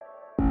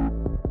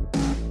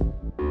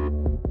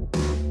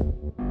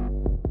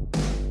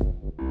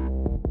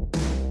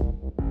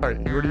All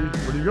right, you ready?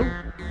 Ready to go?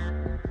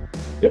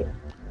 Yep.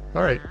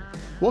 All right.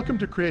 Welcome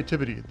to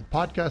Creativity, the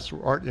podcast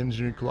where art and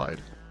engineering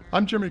collide.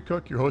 I'm Jeremy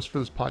Cook, your host for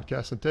this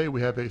podcast, and today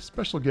we have a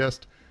special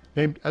guest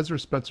named Ezra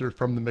Spencer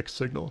from the Mixed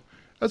Signal.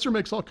 Ezra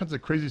makes all kinds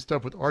of crazy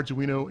stuff with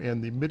Arduino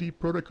and the MIDI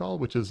protocol,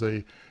 which is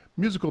a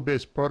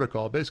musical-based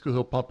protocol. Basically,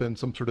 he'll pump in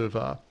some sort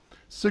of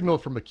signal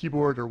from a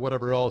keyboard or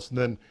whatever else, and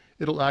then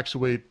it'll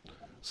actuate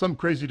some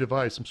crazy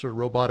device, some sort of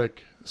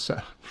robotic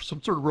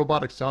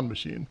sound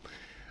machine.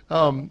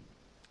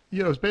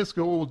 It's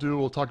basically what we'll do.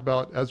 We'll talk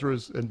about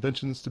Ezra's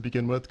inventions to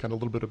begin with, kind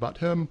of a little bit about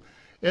him.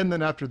 And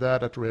then after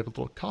that, after we have a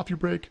little coffee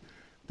break,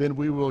 then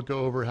we will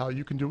go over how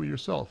you can do it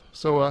yourself.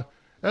 So,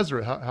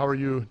 Ezra, how are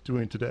you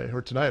doing today,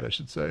 or tonight, I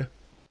should say?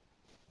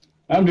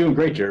 I'm doing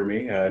great,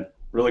 Jeremy.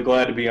 Really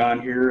glad to be on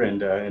here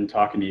and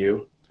talking to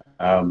you.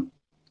 One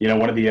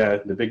of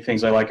the big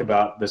things I like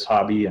about this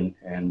hobby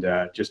and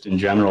just in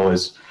general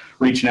is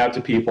reaching out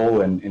to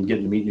people and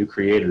getting to meet new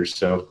creators.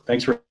 So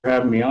thanks for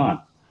having me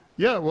on.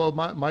 Yeah, well,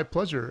 my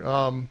pleasure.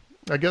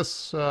 I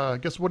guess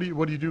what do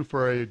you do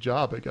for a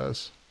job? I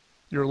guess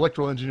you're an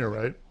electrical engineer,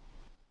 right?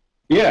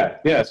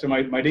 Yeah. So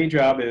my day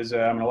job is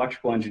I'm an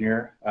electrical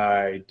engineer.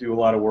 I do a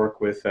lot of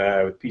work with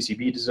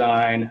PCB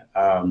design,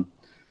 a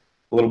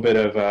little bit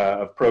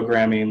of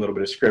programming, a little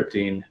bit of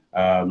scripting.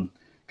 Kind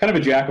of a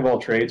jack of all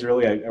trades,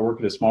 really. I work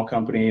at a small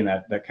company, and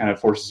that kind of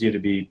forces you to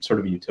be sort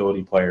of a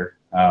utility player.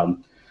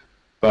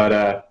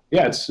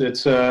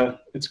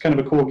 It's kind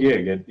of a cool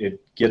gig. It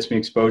gets me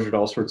exposure to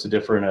all sorts of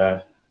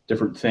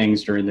different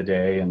things during the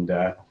day and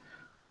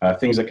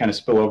things that kind of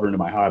spill over into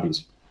my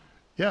hobbies.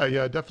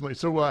 Yeah, definitely.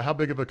 So, how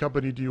big of a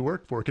company do you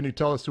work for? Can you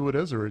tell us who it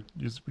is, or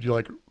would you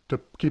like to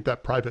keep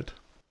that private?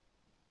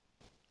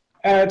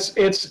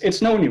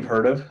 It's no one you've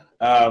heard of.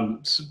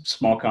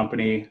 Small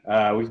company.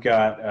 We've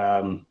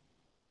got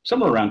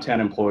somewhere around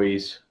 10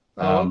 employees.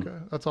 Okay,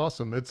 that's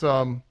awesome.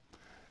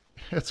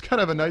 It's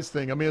kind of a nice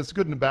thing. I mean, it's a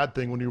good and a bad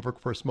thing when you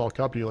work for a small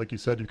company. Like you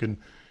said, you can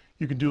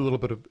do a little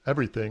bit of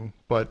everything,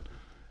 but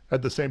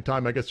at the same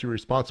time, I guess you're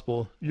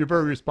responsible. You're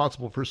very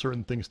responsible for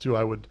certain things too,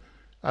 I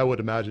would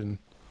imagine.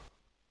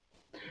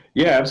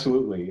 Yeah,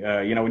 absolutely.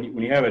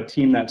 When you have a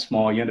team that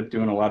small, you end up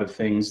doing a lot of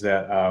things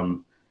that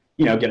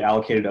get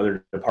allocated to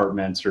other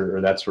departments or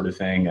that sort of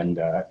thing, and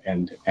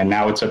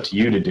now it's up to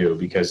you to do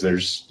because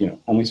there's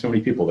only so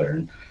many people there.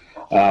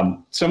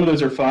 And some of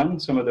those are fun,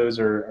 some of those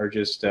are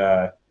just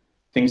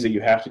things that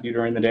you have to do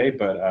during the day.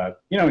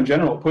 But in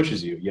general, it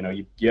pushes you.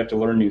 You have to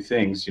learn new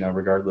things,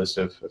 regardless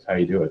of how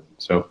you do it.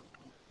 So,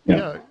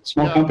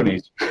 small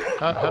companies.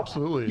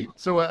 Absolutely.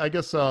 So I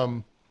guess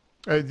so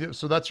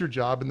that's your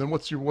job, and then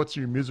what's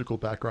your musical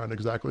background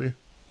exactly?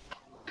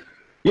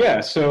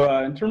 Yeah.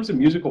 So in terms of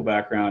musical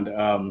background,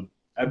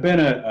 I've been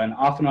an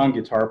off and on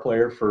guitar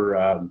player for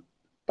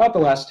about the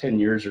last 10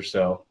 years or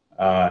so.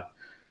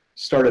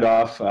 Started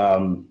off,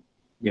 kind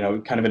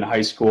of in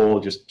high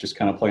school, just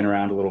kind of playing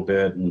around a little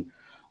bit, and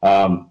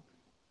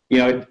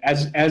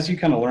as you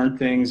kind of learn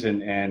things,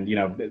 and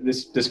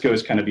this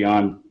goes kind of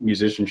beyond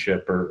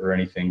musicianship or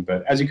anything,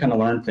 but as you kind of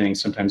learn things,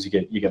 sometimes you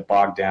get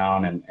bogged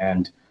down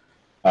and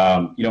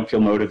you don't feel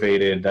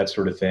motivated, that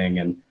sort of thing,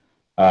 and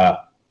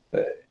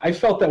I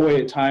felt that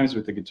way at times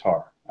with the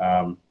guitar,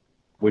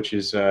 which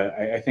is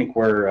I think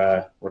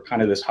where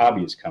kind of this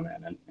hobby has come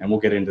in, and we'll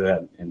get into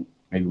that in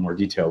maybe more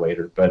detail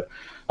later. But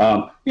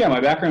my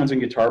background's in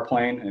guitar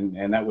playing,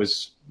 and that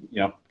was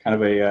kind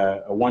of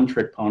a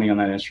one-trick pony on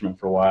that instrument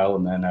for a while,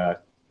 and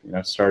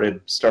then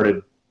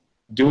started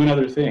doing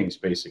other things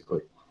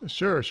basically.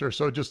 Sure.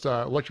 So just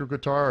electric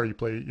guitar, or you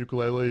play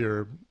ukulele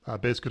or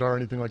bass guitar or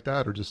anything like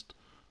that, or just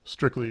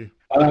strictly?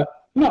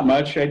 Not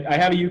much. I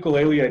have a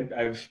ukulele.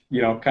 I've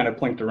kind of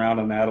plinked around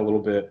on that a little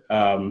bit.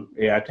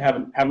 I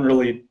haven't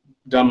really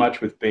done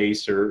much with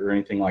bass or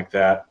anything like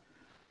that.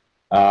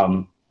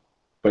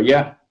 But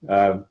yeah,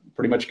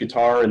 pretty much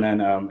guitar, and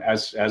then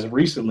as of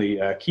recently,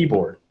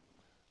 keyboard.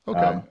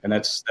 Okay. And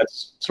that's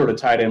sort of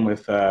tied in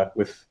with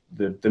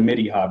the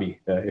MIDI hobby,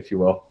 if you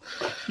will.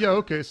 Yeah.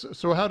 Okay.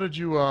 So how did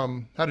you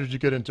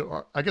get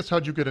into? I guess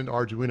how'd you get into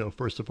Arduino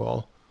first of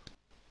all?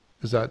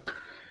 Is that?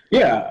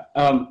 Yeah.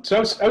 So I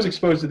was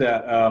exposed to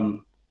that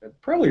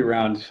probably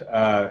around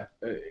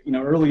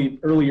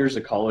early years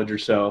of college or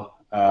so,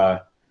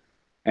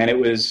 and it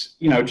was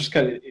just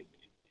kind of.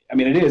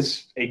 It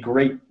is a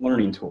great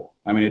learning tool.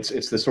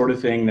 It's the sort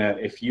of thing that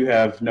if you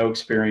have no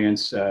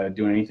experience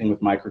doing anything with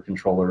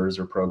microcontrollers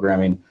or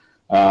programming,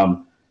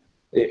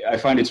 I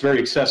find it's very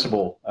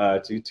accessible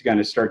to kind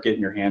of start getting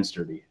your hands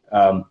dirty.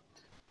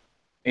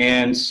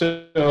 And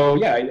so,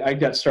 I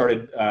got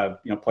started,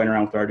 playing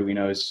around with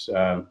Arduinos,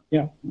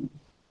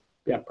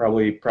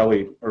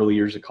 probably early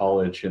years of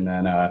college. And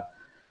then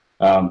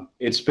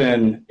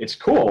it's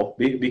cool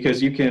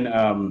because you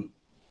can,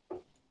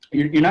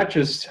 you're not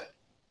just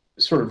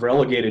sort of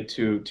relegated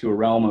to a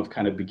realm of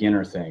kind of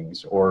beginner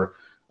things or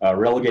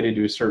relegated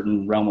to a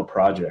certain realm of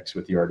projects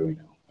with the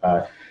Arduino.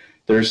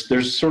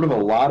 There's sort of a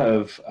lot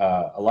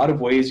of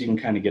ways you can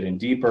kind of get in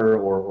deeper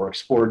or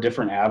explore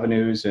different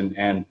avenues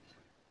and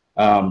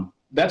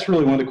that's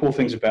really one of the cool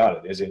things about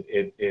it, is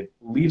it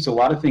leaves a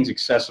lot of things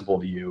accessible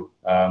to you,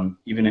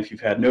 even if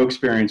you've had no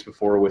experience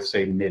before with,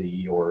 say,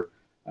 MIDI or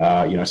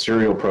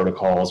serial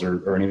protocols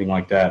or anything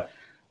like that.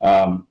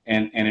 And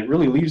it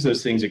really leaves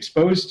those things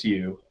exposed to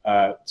you,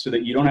 so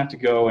that you don't have to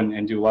go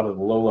and do a lot of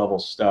the low-level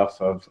stuff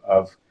of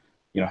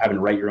having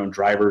to write your own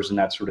drivers and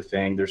that sort of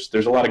thing. There's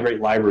a lot of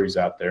great libraries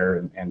out there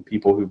and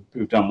people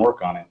who've done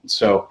work on it. And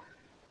so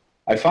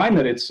I find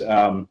that it's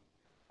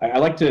I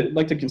like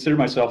to consider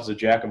myself as a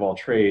jack of all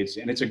trades,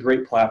 and it's a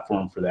great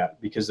platform for that,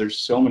 because there's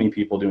so many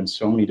people doing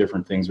so many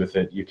different things with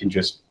it. You can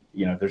just,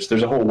 there's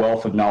a whole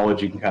wealth of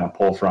knowledge you can kind of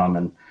pull from,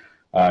 and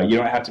you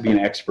don't have to be an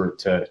expert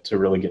to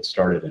really get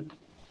started in.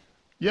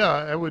 Yeah,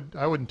 I would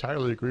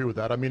entirely agree with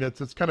that. I mean,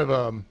 it's kind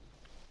of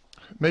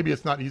maybe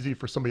it's not easy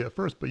for somebody at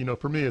first, but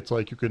for me, it's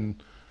like you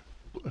can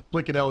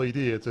blink an LED.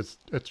 It's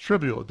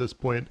trivial at this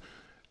point,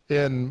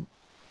 and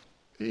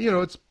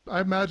I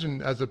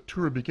imagine as a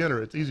tour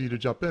beginner, it's easy to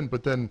jump in,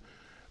 but then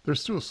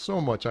there's still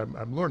so much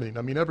I'm learning.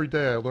 I mean, every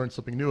day I learn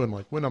something new, and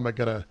like, when am I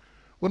gonna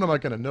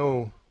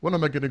know? When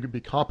am I gonna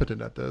be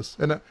competent at this?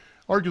 And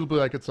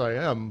arguably, I could say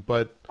I am,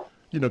 but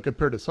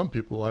compared to some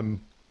people, I'm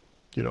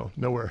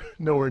nowhere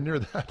near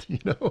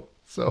that.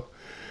 So.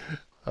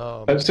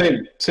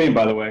 Same,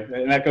 by the way,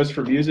 and that goes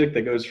for music.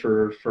 That goes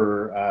for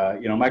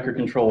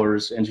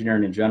microcontrollers,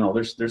 engineering in general.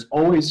 There's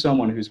always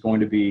someone who's going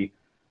to be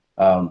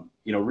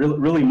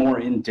really more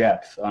in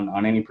depth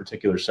on any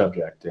particular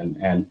subject,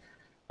 and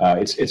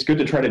it's good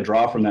to try to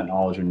draw from that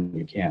knowledge when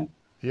you can.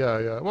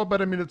 Yeah. Well,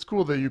 but I mean, it's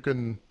cool that you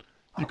can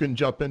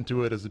jump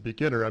into it as a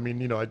beginner. I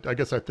mean, I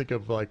guess I think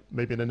of like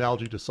maybe an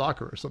analogy to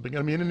soccer or something.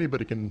 I mean,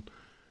 anybody can,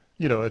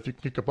 if you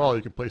can kick a ball,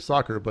 you can play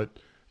soccer, but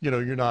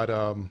you're not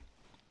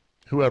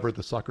whoever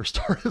the soccer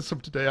star is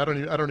of today. I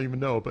don't even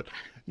know, but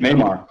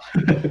Neymar.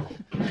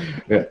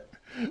 Yeah.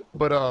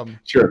 But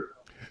sure.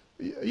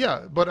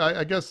 Yeah, but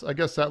I guess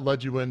that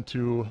led you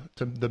into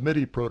the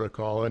MIDI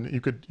protocol, and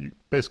you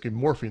basically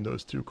morphing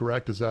those two,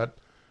 correct? Is that,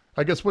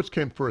 I guess, which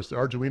came first, the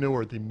Arduino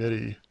or the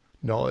MIDI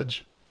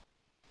knowledge?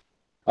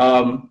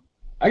 I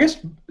guess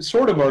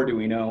sort of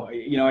Arduino.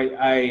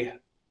 I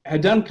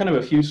had done kind of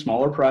a few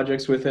smaller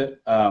projects with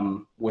it,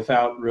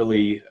 without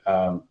really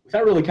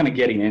kind of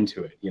getting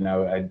into it.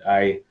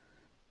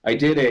 I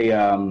did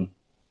a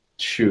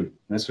shoot.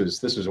 This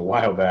was a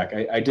while back.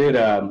 I did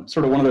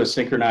sort of one of those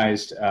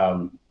synchronized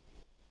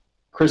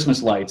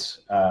Christmas lights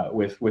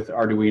with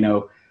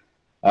Arduino,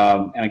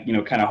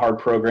 and kind of hard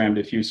programmed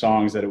a few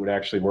songs that it would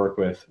actually work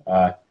with,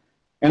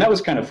 and that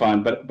was kind of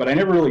fun. But I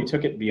never really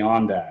took it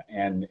beyond that.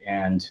 And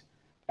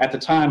at the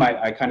time,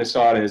 I kind of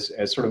saw it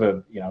as sort of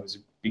a as a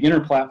beginner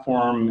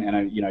platform,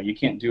 and you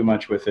can't do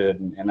much with it,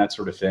 and that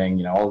sort of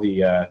thing. All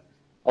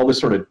the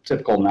sort of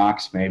typical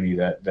knocks maybe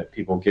that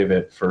people give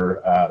it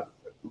for,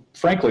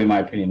 frankly, in my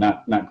opinion,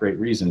 not great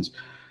reasons.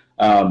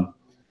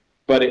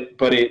 But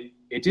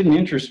it didn't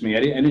interest me. I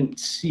didn't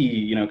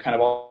see, kind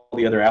of all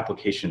the other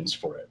applications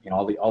for it.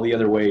 All the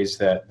other ways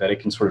that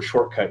it can sort of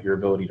shortcut your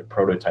ability to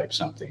prototype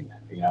something.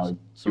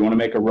 So you want to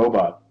make a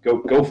robot,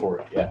 go for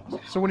it. Yeah.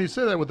 So when you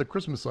say that with the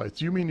Christmas lights,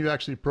 do you mean you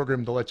actually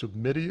programmed the lights with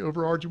MIDI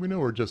over Arduino,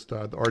 or just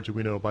the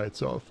Arduino by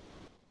itself?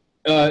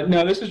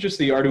 No, this is just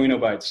the Arduino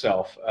by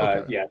itself.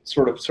 Okay. Yeah,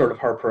 sort of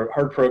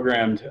hard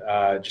programmed.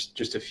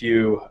 Just a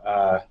few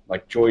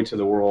like joy to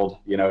the world,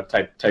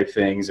 type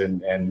things,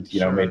 and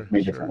Sure,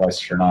 made different lights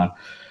to turn on.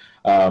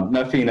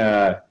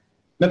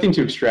 Nothing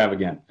too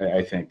extravagant,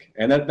 I think.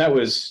 And that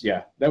was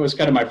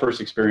kind of my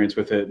first experience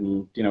with it,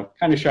 and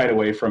kind of shied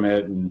away from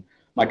it, and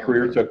my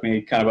career took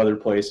me kind of other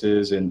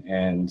places, and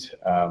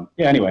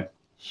anyway.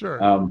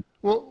 Sure.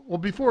 Well,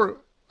 before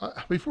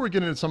we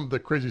get into some of the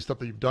crazy stuff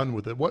that you've done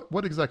with it,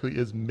 what exactly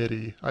is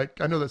MIDI? I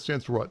know that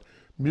stands for what?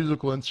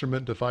 Musical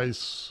instrument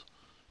device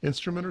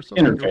instrument or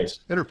something?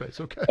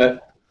 Interface. Okay.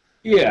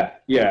 Yeah.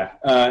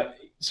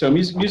 So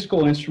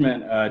musical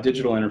instrument,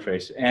 digital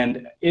interface,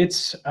 and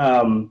it's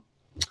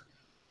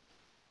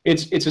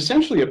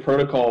essentially a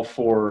protocol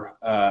for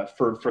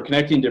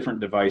connecting different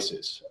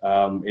devices.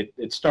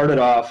 It started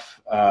off,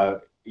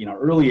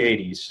 early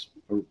 '80s.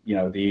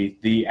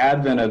 The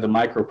advent of the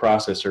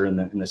microprocessor in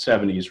the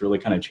 '70s really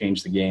kind of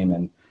changed the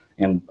game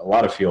in a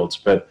lot of fields.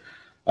 But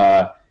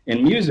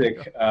in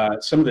music,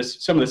 some of the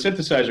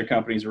synthesizer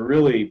companies were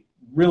really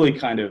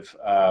kind of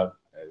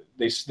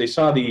they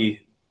saw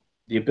the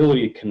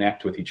ability to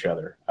connect with each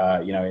other,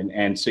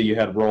 and so you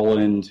had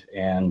Roland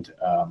and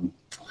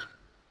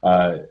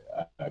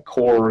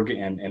Korg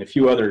and a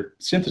few other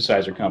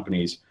synthesizer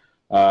companies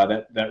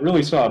that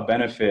really saw a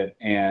benefit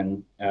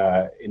in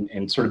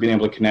sort of being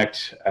able to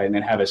connect and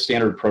then have a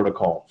standard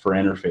protocol for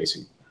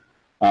interfacing.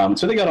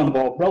 So they got on the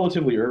ball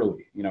relatively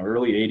early,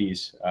 early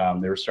 '80s.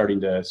 They were starting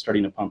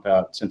to pump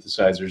out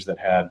synthesizers that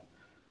had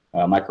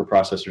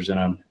microprocessors in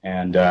them,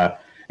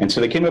 and so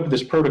they came up with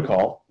this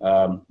protocol,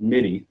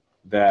 MIDI,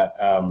 that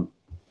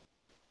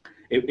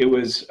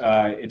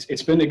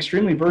it's been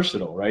extremely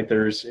versatile, right?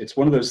 It's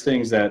one of those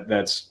things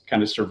that's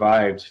kind of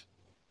survived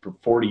for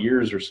 40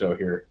 years or so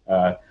here,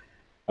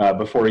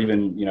 before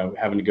even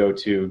having to go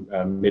to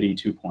MIDI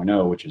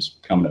 2.0, which is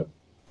coming up.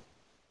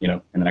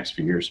 in the next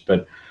few years.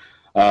 But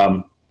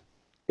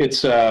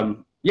it's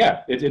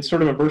it's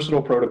sort of a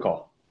versatile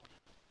protocol.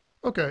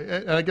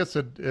 Okay, and I guess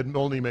it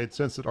only made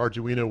sense that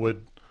Arduino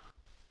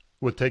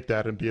would take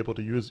that and be able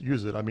to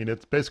use it. I mean,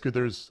 it's basically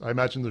I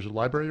imagine there's a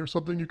library or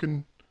something you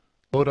can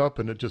load up,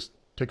 and it just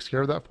takes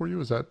care of that for you.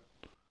 Is that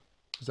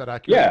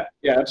accurate?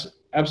 Yeah,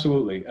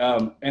 absolutely.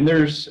 And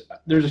there's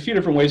a few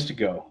different ways to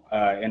go,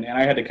 and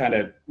I had to kind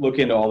of look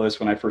into all this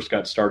when I first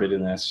got started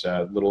in this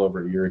a little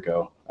over a year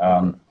ago.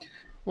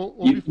 Well,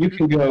 you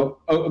can go.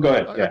 Oh, go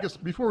ahead. I guess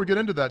before we get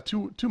into that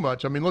too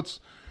much, I mean,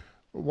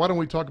 why don't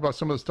we talk about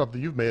some of the stuff that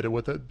you've made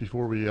with it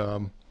before we,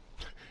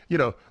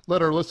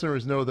 let our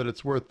listeners know that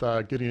it's worth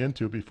getting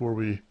into before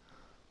we,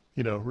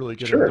 really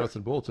get into nuts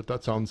and bolts. If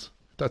that sounds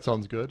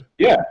good.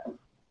 Yeah.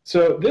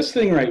 So this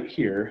thing right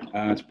here,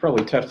 it's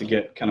probably tough to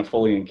get kind of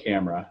fully in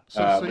camera.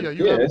 So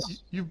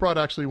you've brought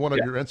actually one of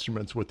your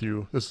instruments with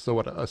you. This is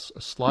a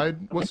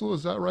slide whistle,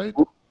 is that right?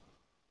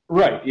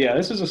 Right. Yeah,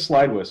 this is a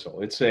slide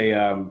whistle. It's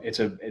an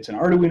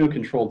Arduino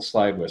controlled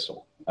slide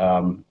whistle.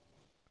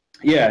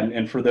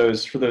 And for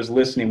those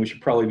listening, we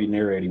should probably be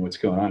narrating what's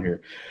going on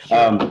here.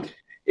 Sure.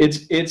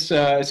 It's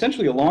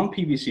essentially a long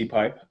PVC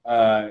pipe,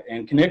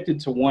 and connected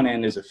to one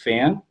end is a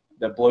fan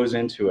that blows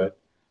into it,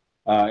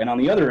 and on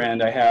the other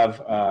end I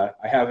have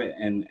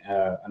an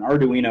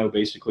Arduino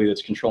basically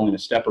that's controlling a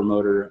stepper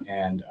motor,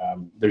 and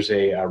there's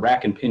a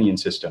rack and pinion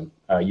system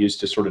used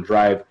to sort of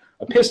drive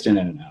a piston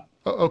in and out.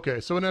 Okay,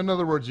 so in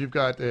other words, you've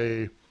got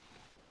a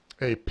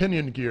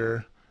pinion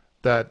gear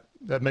that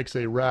makes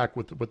a rack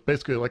with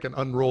basically like an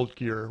unrolled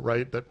gear,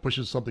 right? That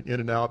pushes something in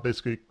and out,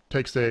 basically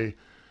takes a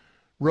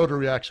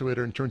rotary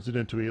actuator and turns it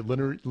into a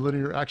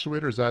linear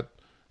actuator. Is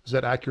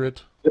that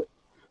accurate?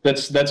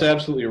 That's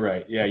absolutely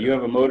right. Yeah, you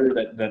have a motor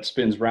that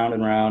spins round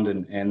and round,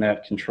 and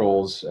that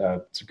controls.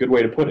 It's a good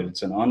way to put it.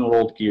 It's an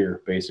unrolled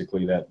gear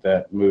basically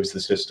that moves the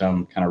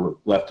system kind of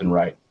left and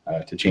right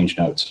to change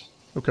notes.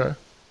 Okay.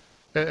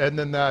 And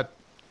then that,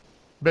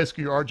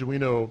 basically your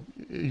Arduino,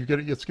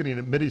 it's getting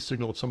a MIDI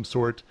signal of some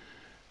sort,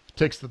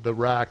 takes the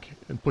rack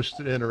and pushes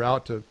it in or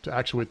out to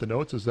actuate the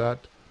notes. Is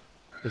that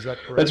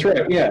correct? That's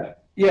right.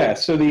 Yeah.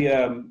 So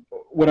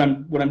what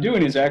I'm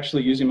doing is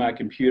actually using my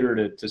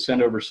computer to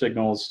send over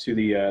signals to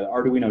the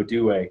Arduino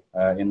Due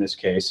in this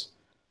case.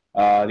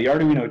 The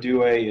Arduino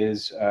Due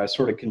is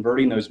sort of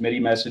converting those MIDI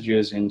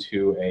messages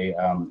into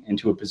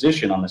a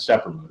position on the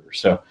stepper motor.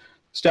 So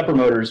stepper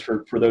motors,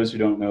 for those who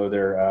don't know,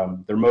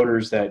 they're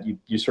motors that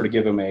you sort of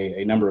give them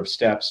a number of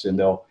steps, and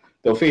they'll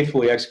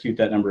faithfully execute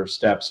that number of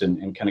steps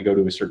and kind of go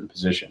to a certain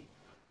position.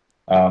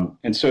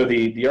 And so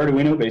the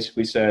Arduino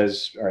basically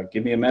says, all right,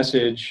 give me a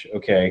message.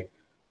 Okay,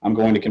 I'm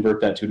going to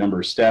convert that to a number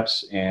of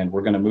steps, and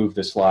we're going to move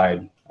the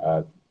slide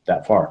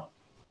that far.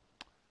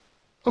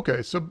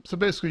 Okay, so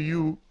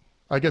basically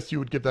I guess you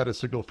would give that a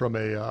signal from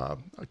a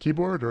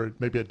keyboard or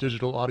maybe a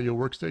digital audio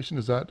workstation.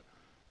 Is that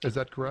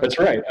correct? That's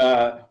right.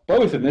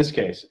 Both in this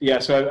case. Yeah,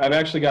 so I've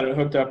actually got it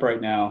hooked up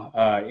right now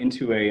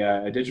into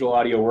a digital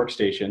audio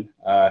workstation.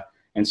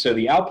 And so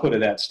the output of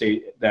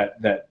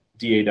that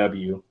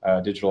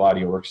DAW, digital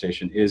audio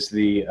workstation, is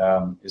the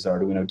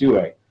Arduino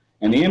Due.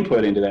 And the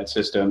input into that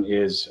system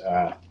is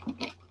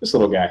this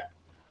little guy.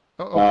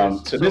 Oh,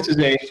 okay. This is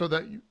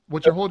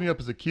what you're holding up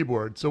is a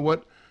keyboard. So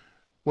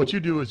what you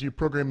do is you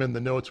program in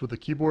the notes with the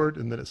keyboard,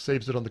 and then it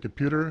saves it on the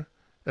computer,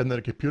 and then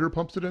a computer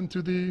pumps it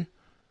into the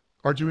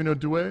Arduino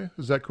Due.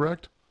 Is that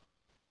correct?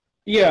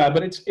 Yeah,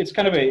 but it's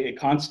kind of a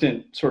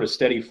constant sort of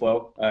steady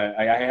flow.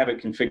 I have it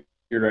configured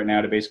right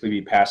now to basically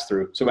be passed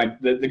through. So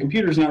the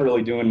computer's not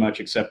really doing much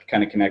except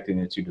kind of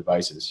connecting the two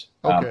devices.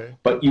 Okay.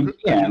 But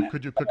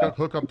could you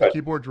hook up the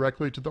keyboard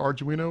directly to the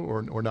Arduino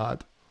or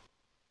not?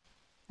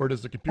 Or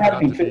does the computer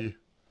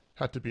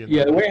have to be in there?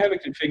 Yeah, the way I have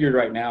it configured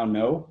right now,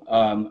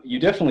 no. You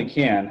definitely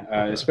can,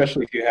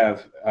 especially if you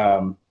have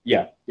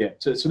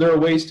So there are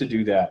ways to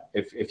do that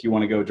if you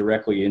want to go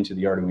directly into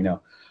the Arduino.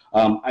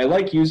 I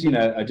like using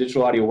a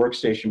digital audio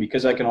workstation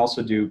because I can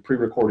also do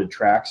pre-recorded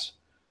tracks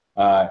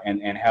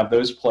and have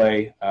those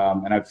play.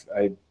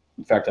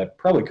 In fact, I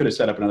probably could have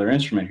set up another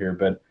instrument here,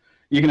 but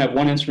you can have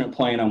one instrument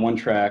playing on one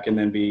track and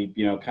then be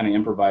kind of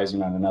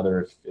improvising on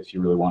another if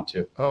you really want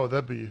to. Oh,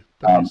 that'd be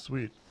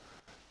sweet.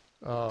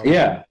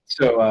 Yeah.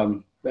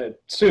 So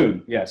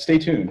soon. Yeah. Stay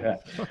tuned.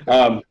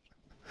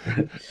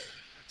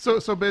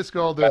 So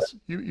basically, all this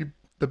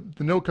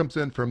the note comes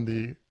in from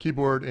the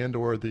keyboard and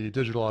or the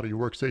digital audio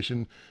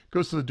workstation,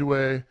 goes to the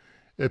Due,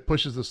 it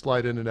pushes the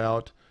slide in and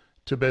out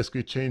to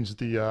basically change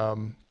the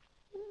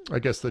I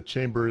guess the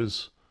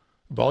chamber's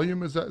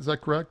volume. Is that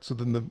correct? So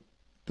then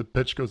the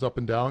pitch goes up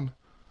and down.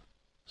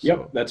 So,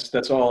 yep,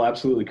 that's all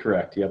absolutely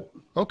correct. Yep.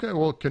 Okay.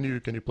 Well, can you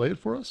play it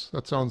for us?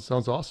 That sounds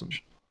awesome.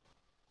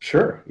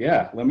 Sure.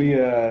 Yeah. Let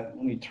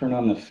me turn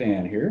on the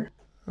fan here.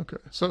 Okay.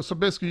 So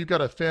basically, you've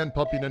got a fan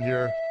pumping in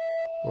here.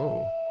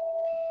 Whoa.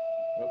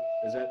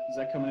 Is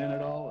that coming in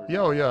at all? Or? Yeah.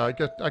 Oh, yeah. I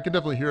can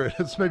definitely hear it.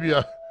 It's maybe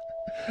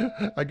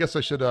I guess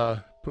I should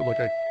put like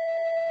a.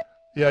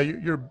 Yeah,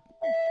 you're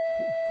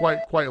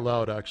quite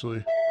loud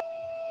actually.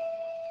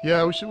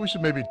 Yeah, we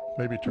should maybe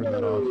turn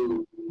that off.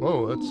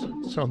 Whoa,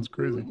 that sounds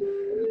crazy.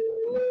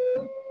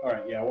 All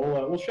right, yeah,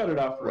 we'll shut it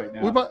off right We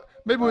now. might,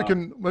 maybe we Um,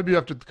 can maybe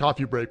after the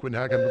coffee break we can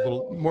have a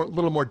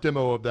little more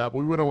demo of that. But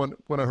we wouldn't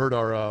want to hurt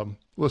our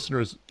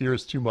listeners'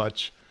 ears too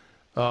much.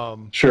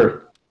 Um,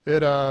 sure.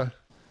 it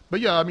but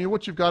yeah, I mean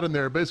what you've got in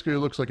there basically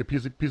looks like a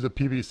piece of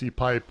PVC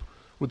pipe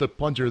with a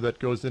plunger that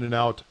goes in and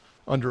out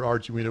under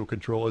Arduino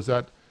control. Is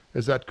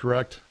that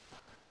correct?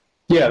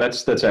 Yeah,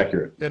 that's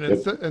accurate. And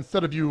Yep.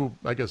 instead of you,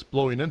 I guess,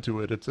 blowing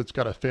into it, it's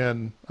got a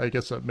fan, I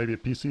guess maybe a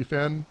PC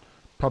fan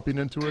pumping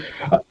into it.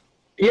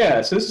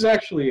 Yeah, so this is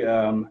actually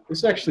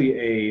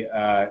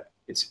a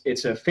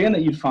it's a fan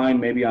that you'd find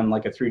maybe on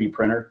like a 3D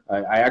printer.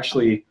 I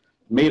actually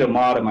made a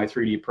mod of my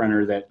 3D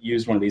printer that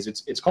used one of these.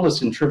 It's called a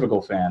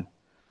centrifugal fan,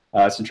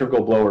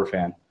 centrifugal blower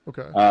fan,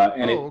 Okay.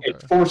 and Oh, it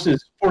okay.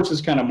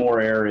 forces kind of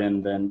more air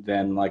in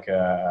than like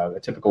a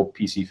typical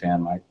PC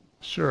fan might.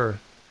 Sure.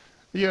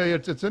 Yeah, yeah,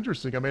 it's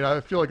interesting. I mean, I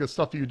feel like the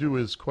stuff you do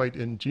is quite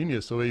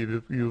ingenious. The way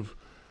you've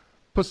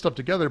put stuff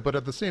together, but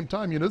at the same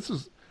time, this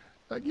is,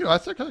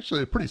 that's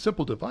actually a pretty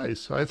simple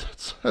device.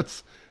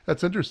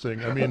 That's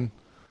interesting. I mean,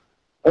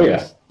 Oh I yeah.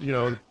 guess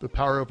the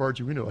power of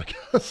Arduino, I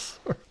guess.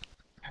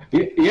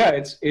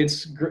 Yeah,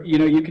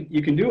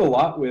 you can do a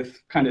lot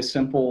with kind of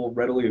simple,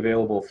 readily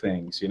available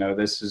things.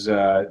 This is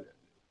I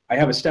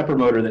have a stepper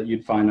motor that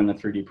you'd find on a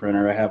 3D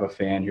printer. I have a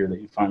fan here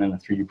that you'd find on a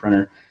 3D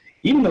printer.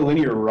 Even the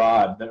linear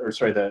rod, or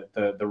sorry,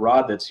 the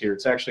rod that's here,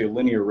 it's actually a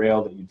linear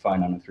rail that you'd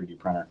find on a 3D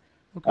printer.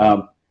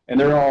 Okay. And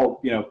they're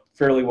all,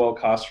 fairly well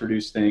cost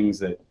reduced things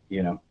that,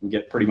 you can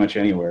get pretty much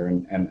anywhere.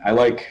 And I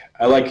like,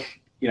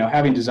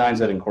 having designs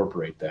that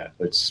incorporate that.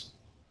 It's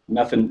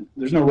nothing,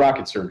 there's no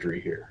rocket surgery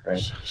here, right?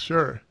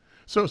 Sure.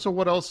 So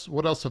what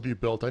else have you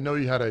built? I know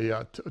you had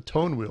a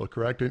tone wheel,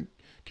 correct? And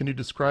can you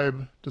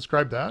describe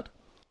that?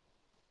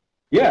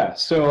 Yeah.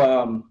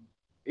 So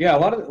yeah, a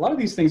lot of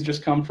these things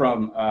just come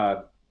from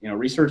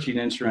researching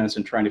instruments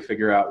and trying to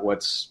figure out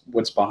what's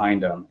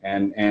behind them.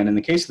 And in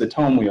the case of the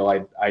tone wheel,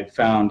 I'd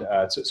found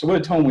so what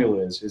a tone wheel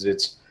is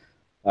it's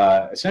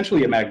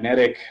essentially a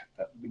magnetic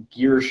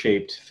gear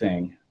shaped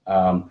thing,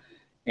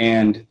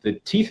 and the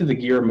teeth of the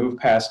gear move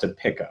past a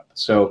pickup.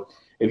 So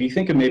if you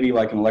think of maybe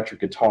like an electric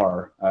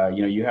guitar,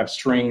 you have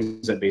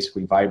strings that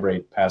basically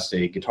vibrate past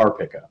a guitar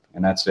pickup,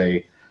 and that's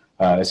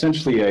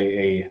essentially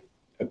a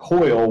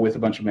coil with a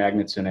bunch of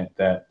magnets in it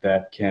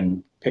that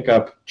can pick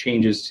up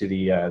changes to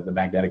the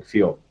magnetic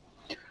field.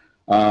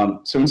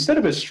 So instead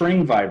of a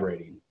string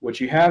vibrating, what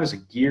you have is a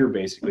gear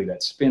basically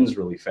that spins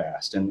really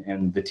fast,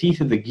 and the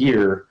teeth of the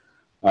gear,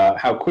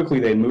 how quickly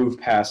they move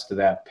past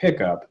that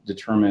pickup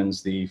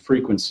determines the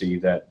frequency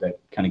that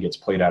kind of gets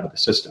played out of the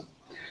system.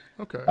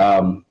 Okay.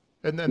 Um,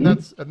 And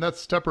that's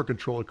stepper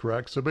control,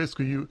 correct? So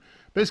basically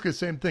the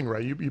same thing,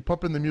 right? You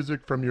pump in the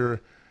music from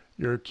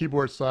your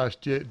keyboard slash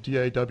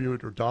DAW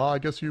or DAW, I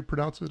guess you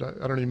pronounce it.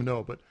 I don't even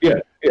know, but yeah,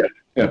 yeah, you,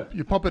 yeah.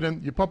 you pump it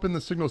in, you pump in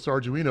the signals to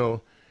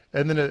Arduino,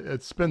 and then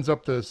it spins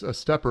up this a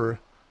stepper,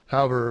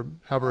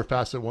 however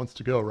fast it wants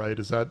to go, right?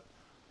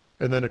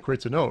 And then it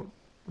creates a note,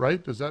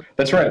 right? Is that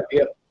That's right.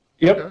 Yep.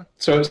 Yep. okay?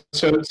 So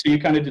you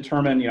kind of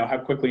determine, how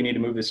quickly you need to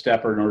move the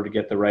stepper in order to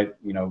get the right,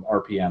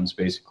 RPMs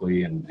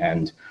basically,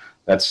 and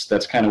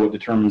that's kind of what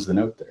determines the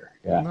note there.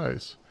 Yeah.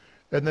 Nice.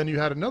 And then you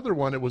had another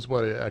one. It was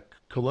what a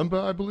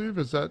kalimba, I believe.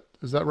 Is that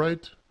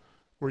right?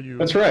 Where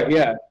That's right.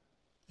 Yeah.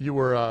 you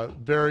were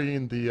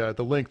varying the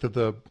length of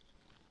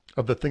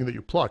the thing that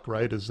you pluck,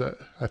 right?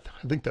 I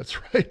think that's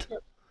right.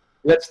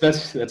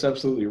 That's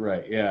absolutely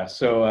right. Yeah.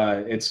 So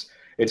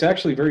it's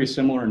actually very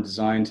similar in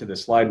design to the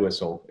slide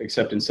whistle,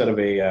 except instead of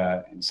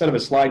a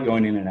slide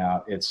going in and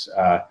out, it's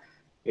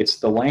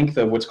the length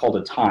of what's called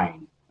a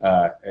tine,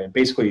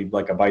 basically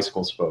like a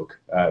bicycle spoke.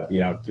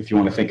 If you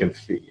want to Okay. think of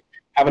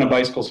having a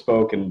bicycle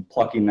spoke and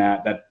plucking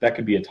that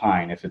could be a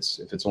tine if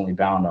it's only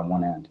bound on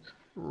one end.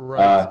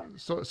 Right. Uh,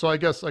 So I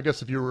guess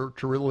if you were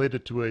to relate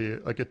it to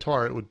a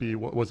guitar, it would be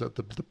what was it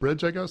the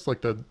bridge, I guess,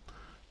 like the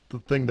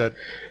thing that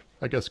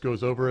I guess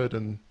goes over it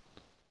and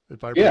it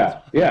vibrates. yeah,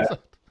 yeah.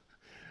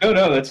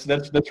 No,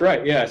 that's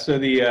right. Yeah. So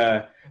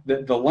the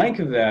length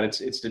of that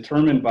it's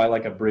determined by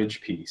like a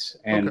bridge piece,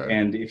 and Okay.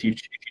 and if you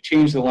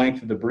change the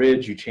length of the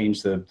bridge, you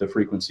change the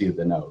frequency of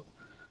the note.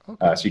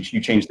 Okay. So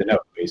you change the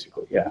note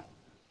basically. Yeah.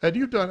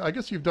 And I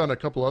guess you've done a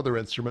couple other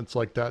instruments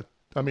like that.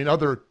 I mean,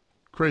 other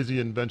crazy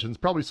inventions,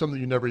 probably some that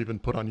you never even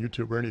put on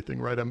YouTube or anything,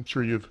 right? I'm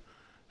sure you've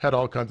had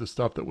all kinds of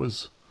stuff that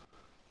was,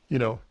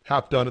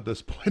 half done at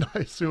this point, I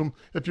assume,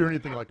 if you're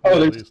anything like me Oh, at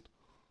there's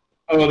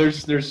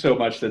least. there's so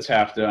much that's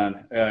half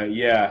done.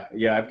 Yeah.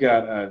 I've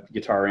got a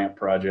guitar amp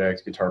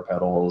project, guitar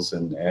pedals,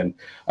 and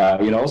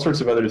all sorts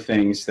of other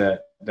things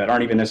that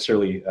aren't even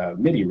necessarily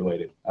MIDI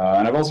related.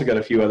 And I've also got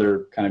a few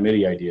other kind of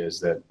MIDI ideas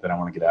that I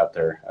want to get out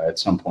there at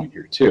some point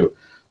here too.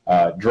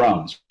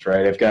 Drums,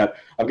 right? I've got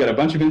a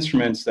bunch of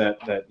instruments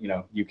that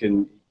you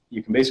can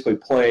basically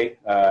play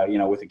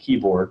with a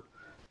keyboard.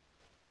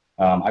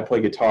 I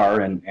play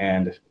guitar and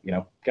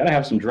got to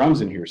have some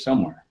drums in here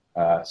somewhere.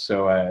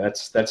 So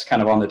that's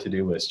kind of on the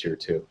to-do list here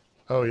too.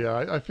 Oh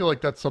yeah, I feel like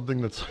that's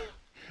something that's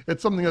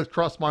it's something that's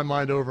crossed my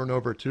mind over and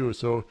over too.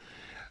 So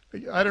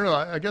I don't know.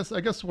 I guess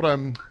what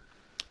I'm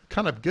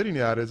kind of getting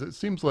at is it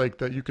seems like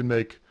that you can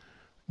make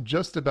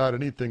just about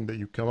anything that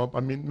you come up. I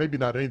mean, maybe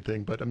not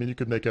anything, but I mean, you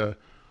could make a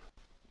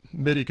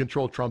MIDI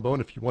controlled trombone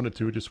if you wanted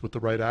to, just with the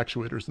right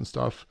actuators and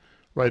stuff,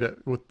 right?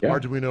 With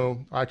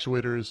Arduino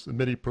actuators, the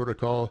MIDI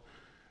protocol,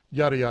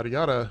 yada, yada,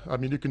 yada. I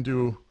mean, you can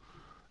do,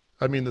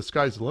 I mean, the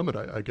sky's the limit,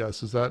 I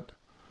guess. Is that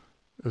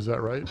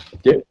right?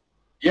 Yeah.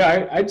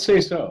 Yeah, I'd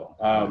say so.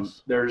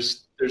 Nice.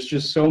 There's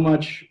just so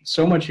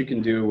much you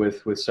can do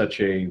with such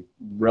a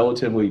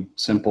relatively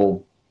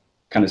simple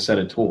kind of set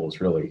of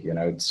tools. Really,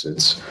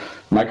 it's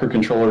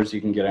microcontrollers you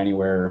can get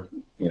anywhere.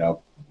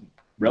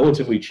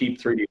 Relatively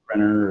cheap 3D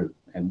printer,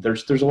 and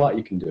there's a lot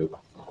you can do.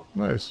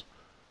 Nice.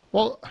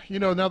 Well,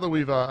 now that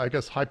we've, I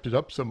guess, hyped it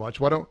up so much,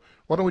 why don't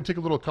we take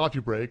a little coffee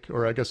break?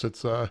 Or I guess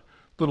it's a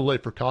little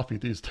late for coffee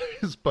these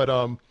days, but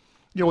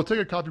we'll take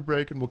a coffee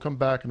break and we'll come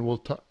back and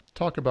we'll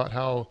talk about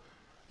how,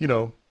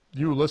 you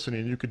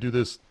listening, you could do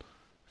this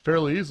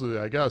fairly easily,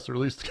 I guess, or at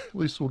least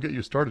we'll get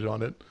you started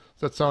on it.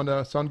 Does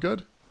that sound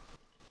good?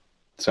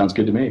 Sounds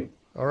good to me.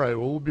 All right.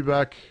 Well, we'll be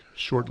back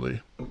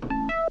shortly.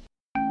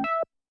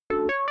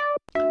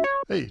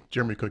 Hey,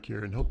 Jeremy Cook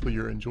here, and hopefully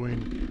you're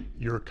enjoying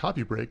your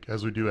coffee break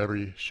as we do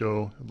every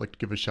show. I'd like to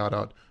give a shout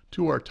out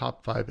to our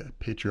top 5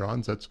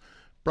 Patreons. That's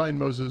Brian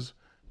Moses,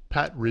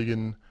 Pat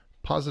Regan,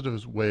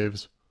 Positive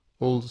Waves,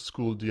 Old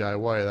School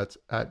DIY, that's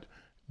at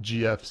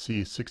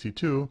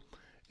GFC62,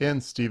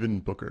 and Stephen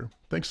Booker.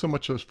 Thanks so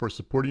much for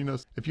supporting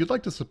us. If you'd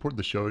like to support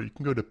the show, you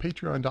can go to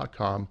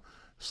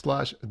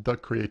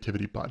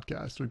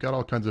patreon.com/thecreativitypodcast. We've got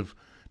all kinds of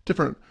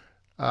different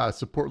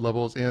support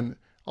levels, and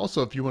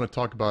also, if you want to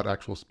talk about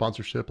actual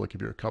sponsorship, like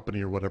if you're a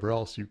company or whatever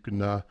else, you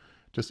can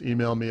just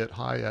email me at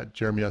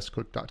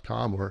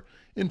hi@jeremyscook.com or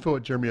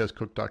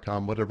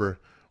info@jeremyscook.com,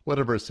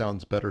 whatever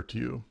sounds better to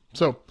you.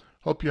 So,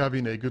 hope you're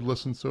having a good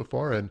listen so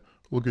far, and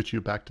we'll get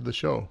you back to the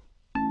show.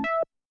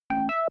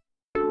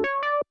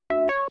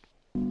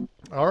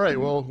 All right,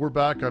 well, we're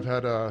back. I've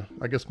had, I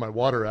guess, my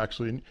water,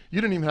 actually.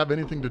 You didn't even have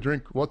anything to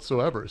drink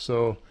whatsoever,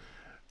 so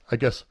I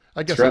guess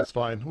that's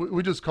fine.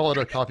 We just call it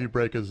a coffee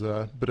break as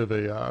a bit of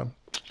a...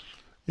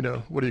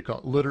 what do you call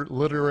it?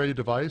 Literary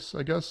device,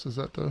 I guess? Is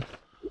that the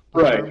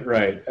right?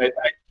 Right.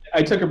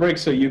 I took a break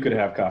so you could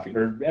have coffee,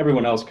 or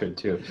everyone else could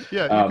too.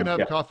 Yeah, you can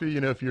have coffee.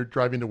 If you're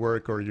driving to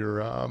work or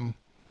you're,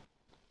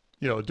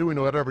 doing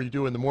whatever you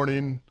do in the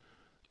morning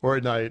or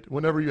at night.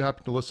 Whenever you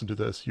happen to listen to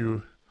this,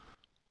 you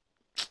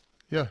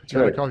had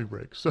a coffee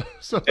break. So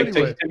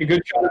anyway, take a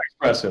good shot of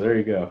espresso. There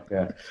you go.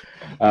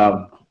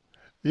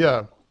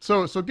 Yeah.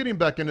 So getting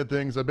back into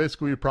things, I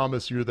basically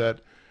promise you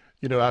that,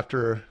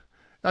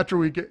 after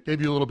we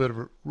gave you a little bit of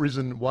a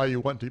reason why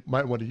you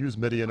might want to use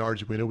MIDI and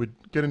Arduino, we'd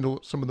get into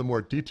some of the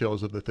more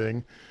details of the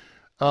thing.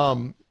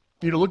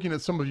 Looking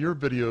at some of your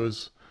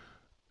videos,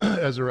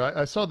 Ezra,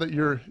 I saw that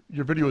your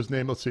video was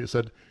named, let's see, it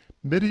said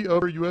MIDI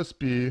over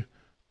USB,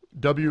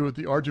 W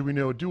the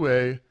Arduino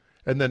Due,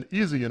 and then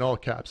easy in all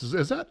caps.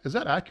 Is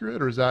that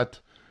accurate, or is that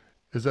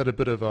a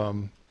bit of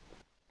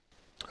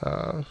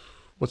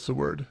what's the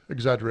word?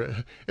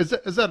 Exaggerate. Is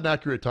that an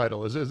accurate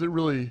title? Is it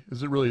really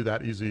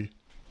that easy?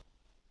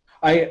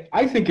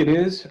 I think it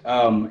is.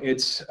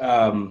 It's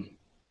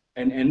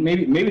and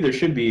maybe there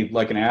should be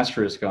like an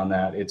asterisk on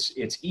that.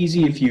 It's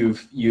easy if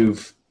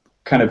you've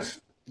kind of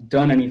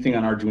done anything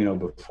on Arduino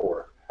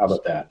before. How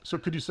about that? So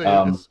could you say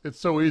it's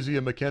so easy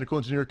a mechanical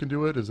engineer can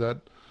do it? Is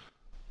that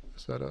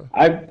a...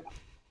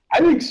 I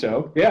think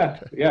so. Yeah,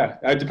 okay. Yeah.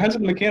 It depends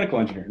on the mechanical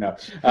engineer. No,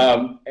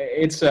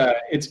 it's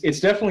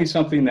definitely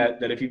something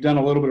that if you've done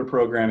a little bit of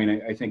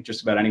programming, I think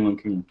just about anyone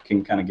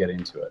can kind of get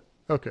into it.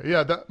 Okay,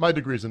 yeah, my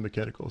degree's in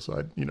mechanical, so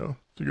I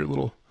figure a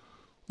little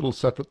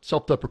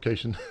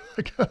self-deprecation,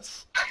 I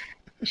guess.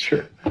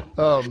 Sure.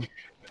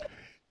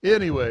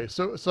 Anyway,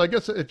 so I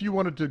guess if you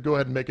wanted to go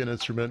ahead and make an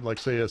instrument, like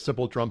say a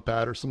simple drum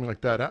pad or something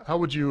like that, what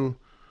would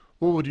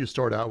you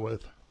start out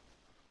with?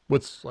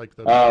 What's like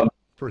the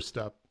first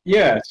step?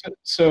 Yeah,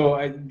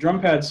 so drum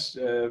pad's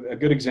a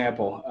good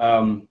example.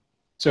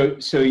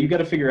 So you got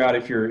to figure out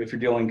if you're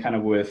dealing kind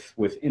of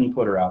with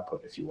input or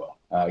output, if you will.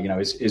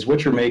 Is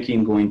what you're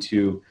making going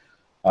to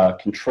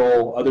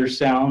control other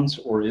sounds,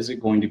 or is it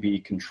going to be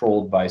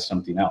controlled by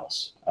something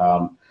else?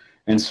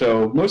 And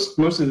so most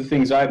of the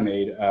things I've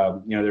made,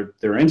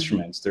 they're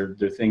instruments. They're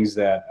things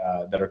that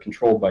are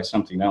controlled by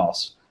something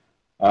else.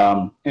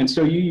 And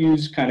so you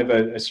use kind of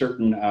a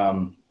certain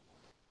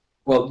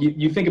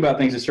you think about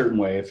things a certain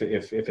way if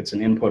it's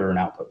an input or an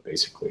output,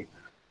 basically.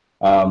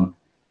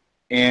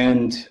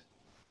 And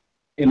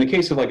in the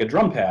case of like a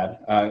drum pad,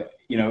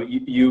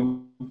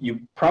 you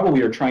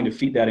probably are trying to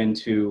feed that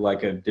into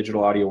like a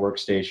digital audio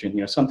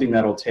workstation, something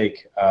that'll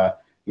take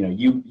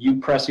you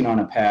pressing on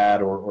a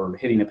pad or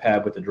hitting a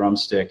pad with a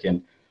drumstick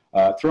and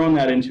throwing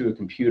that into a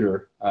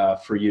computer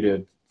for you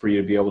to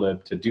be able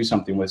to do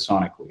something with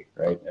sonically,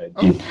 right?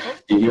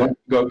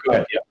 Go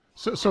ahead. Yeah.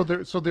 So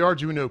the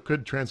Arduino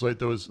could translate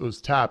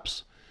those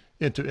taps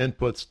into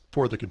inputs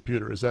for the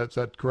computer. Is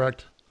that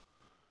correct?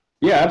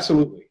 Yeah,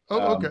 absolutely.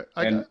 Oh, okay.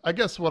 I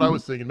guess what I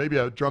was thinking, maybe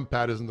a drum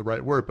pad isn't the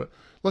right word, but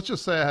let's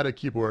just say I had a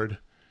keyboard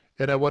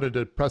and I wanted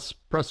to press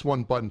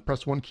one button,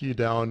 press one key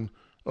down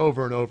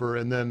over and over,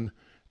 and then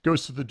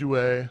goes to the due,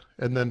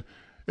 and then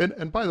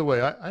and by the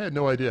way, I had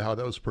no idea how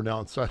that was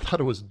pronounced. So I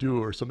thought it was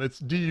do or something. It's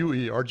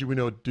DUE,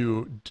 Arduino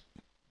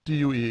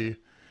DUE,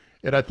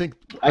 and I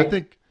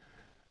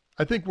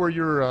I think where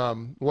you're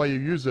why you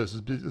use this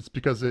is it's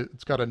because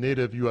it's got a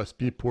native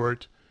USB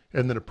port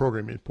and then a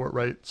programming port,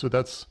 right? So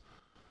that's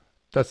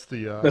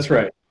the that's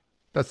right.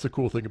 that's the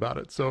cool thing about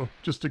it. So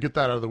just to get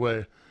that out of the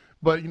way,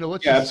 but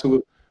Yeah,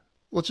 absolutely.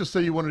 let's just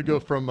say you wanted to go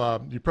from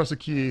you press a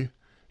key,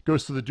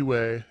 goes to the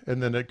due,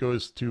 and then it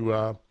goes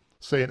to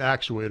say an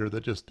actuator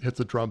that just hits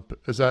a drum.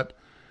 Is that?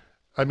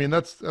 I mean,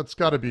 that's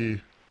got to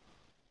be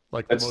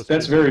like the most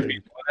That's basic very thing.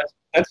 feasible.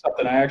 That's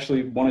something I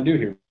actually want to do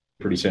here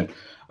pretty soon.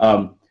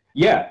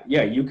 Yeah,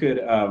 you could,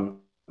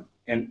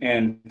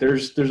 and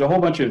there's a whole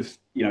bunch of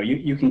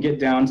you can get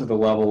down to the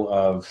level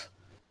of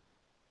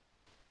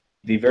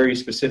the very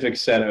specific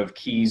set of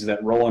keys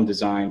that Roland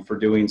designed for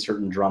doing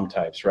certain drum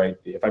types, right?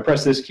 If I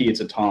press this key,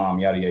 it's a tom,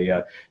 yada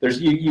yada yada.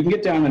 You can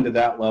get down into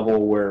that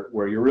level where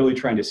you're really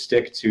trying to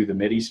stick to the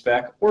MIDI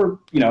spec, or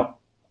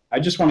I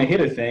just want to hit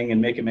a thing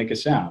and make it make a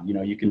sound.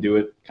 You can do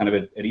it kind of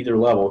at either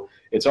level.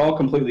 It's all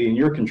completely in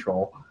your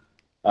control.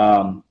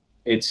 And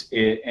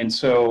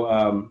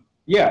so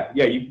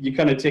you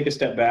kind of take a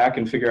step back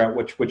and figure out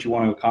what you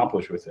want to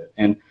accomplish with it.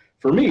 And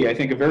for me, I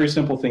think a very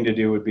simple thing to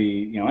do would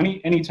be,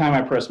 anytime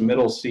I press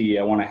middle C,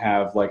 I want to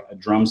have like a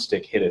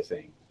drumstick hit a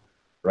thing,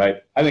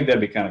 right? I think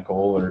that'd be kind of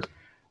cool,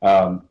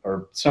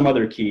 or some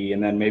other key,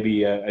 and then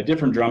maybe a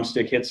different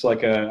drumstick hits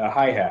like a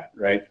hi-hat,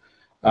 right?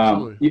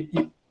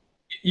 Absolutely.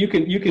 You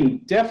can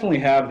definitely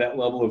have that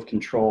level of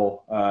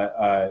control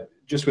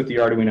just with the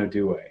Arduino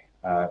Due,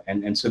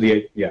 and so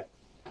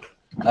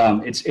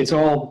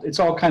it's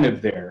all kind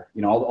of there.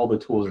 All the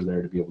tools are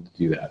there to be able to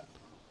do that.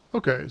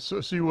 Okay, so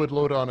you would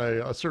load on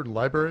a certain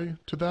library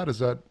to that? Is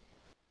that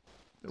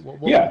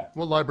Yeah.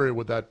 what library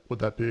would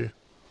that be?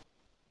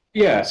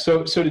 Yeah,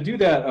 so to do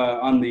that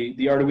on the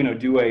Arduino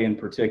Due in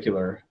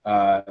particular,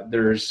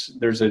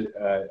 there's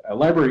a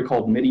library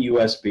called MIDI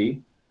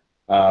USB,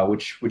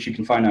 which you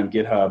can find on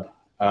GitHub,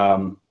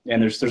 and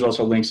there's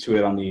also links to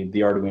it on the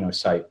Arduino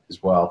site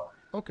as well.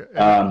 Okay,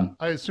 and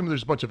I assume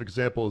there's a bunch of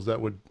examples that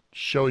would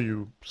show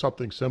you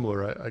something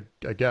similar.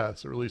 I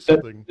guess, or at least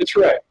something. That's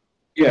right.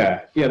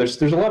 Yeah.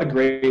 There's a lot of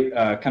great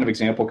kind of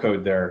example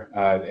code there,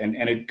 and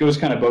it goes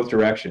kind of both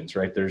directions,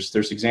 right? There's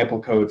example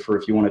code for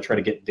if you want to try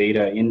to get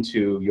data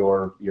into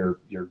your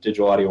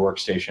digital audio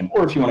workstation,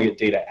 or if you want to get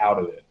data out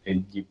of it,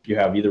 and you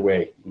have either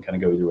way. You can kind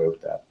of go either way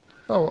with that.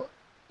 Oh,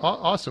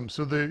 awesome!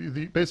 So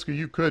the basically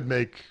you could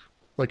make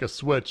like a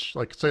switch,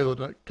 like say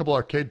a couple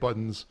arcade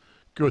buttons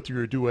go through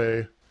your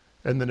due,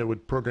 and then it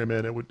would program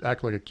in. It would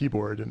act like a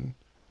keyboard, and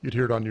you'd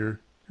hear it on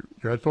your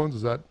headphones.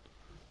 Is that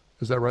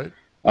right?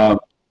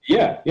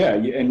 Yeah,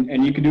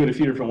 and you can do it a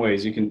few different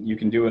ways. You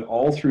can do it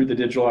all through the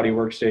digital audio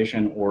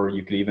workstation, or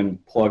you could even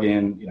plug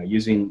in,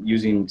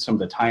 using some of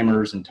the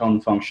timers and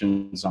tone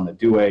functions on the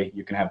Due.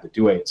 You can have the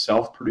Due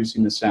itself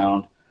producing the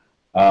sound.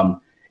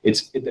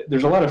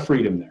 There's a lot of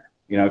freedom there.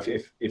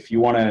 If you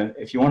want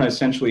to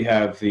essentially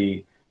have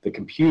the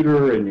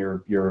computer and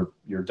your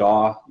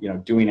DAW,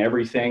 doing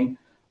everything,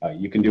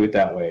 you can do it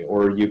that way,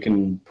 or you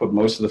can put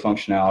most of the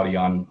functionality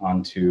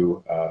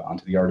onto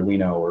the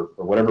Arduino or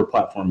whatever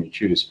platform you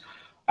choose.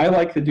 I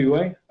like the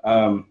Due.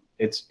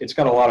 It's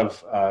got a lot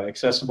of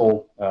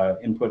accessible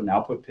input and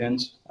output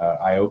pins,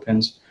 I/O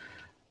pins,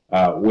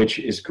 which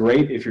is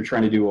great if you're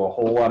trying to do a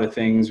whole lot of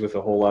things with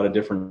a whole lot of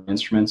different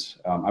instruments.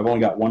 I've only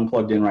got one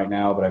plugged in right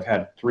now, but I've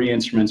had 3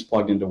 instruments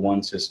plugged into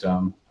one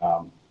system.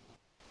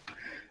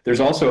 There's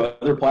also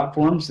other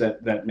platforms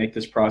that make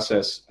this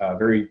process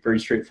very, very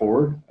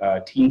straightforward.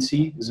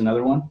 Teensy is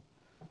another one.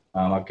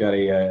 I've got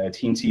a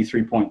Teensy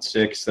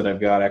 3.6 that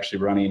I've got actually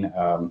running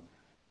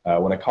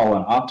what I call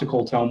an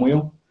optical tone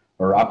wheel,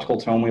 or optical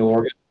tone wheel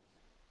organ.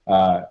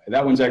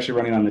 That one's actually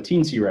running on the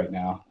Teensy right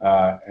now.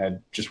 I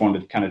just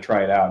wanted to kind of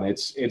try it out. And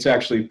it's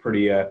actually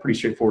pretty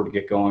straightforward to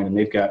get going, and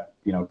they've got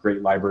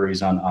great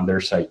libraries on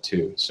their site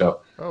too.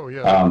 So Oh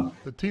yeah,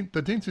 the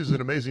Teensy is an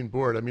amazing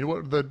board. I mean,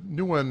 what the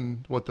new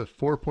one, the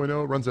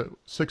 4.0 runs at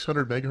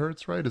 600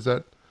 megahertz, right? Is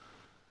that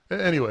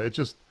anyway? It's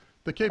just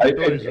the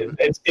capabilities of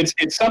it.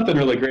 It's something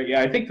really great.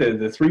 Yeah, I think the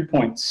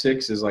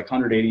 3.6 is like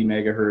 180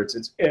 megahertz.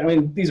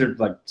 These are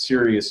like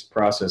serious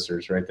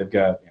processors, right? They've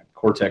got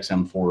Cortex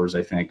M4s,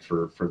 I think,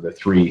 for the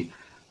 3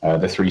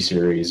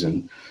 series,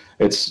 and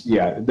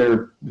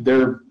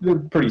they're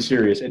pretty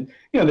serious. And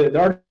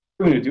the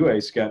Arduino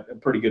Due's got a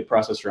pretty good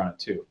processor on it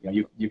too.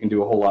 You can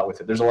do a whole lot with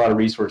it. There's a lot of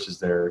resources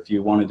there. If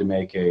you wanted to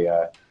make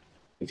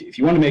if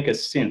you want to make a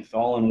synth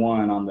all in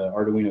one on the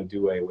Arduino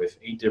Due with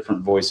 8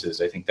 different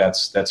voices, I think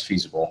that's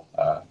feasible.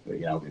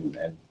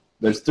 And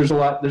there's a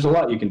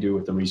lot you can do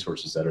with the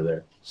resources that are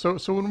there. So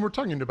when we're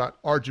talking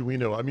about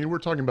Arduino, I mean, we're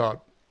talking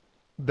about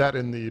that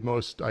in the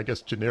most, I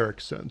guess, generic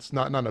sense,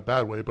 not in a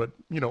bad way, but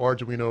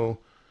Arduino.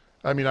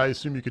 I mean, I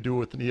assume you could do it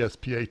with an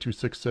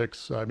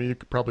ESP8266. I mean, you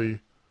could probably,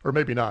 or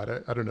maybe not.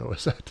 I don't know.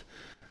 Is that?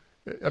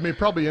 I mean,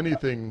 probably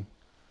anything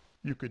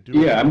you could do.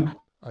 Yeah,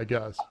 I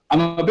guess.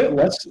 I'm a bit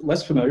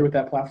less familiar with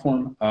that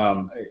platform.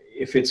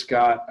 If it's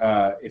got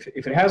if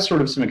it has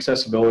sort of some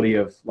accessibility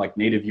of like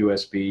native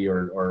USB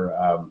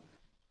or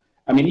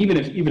I mean, even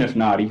if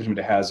not, even if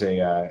it has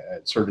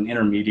a sort of an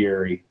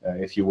intermediary,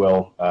 if you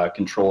will,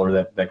 controller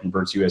that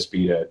converts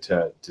USB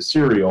to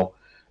serial,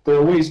 there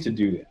are ways to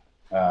do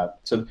that.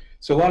 So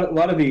a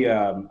lot of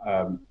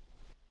the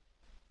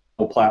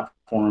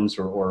platforms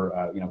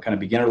or kind of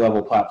beginner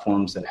level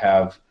platforms that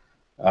have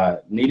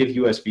native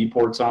USB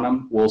ports on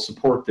them will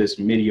support this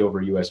MIDI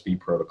over USB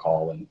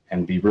protocol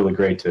and be really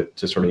great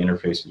to sort of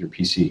interface with your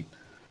PC.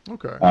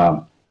 Okay.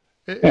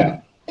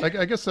 Yeah.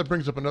 I guess that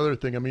brings up another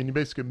thing. I mean,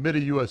 basically,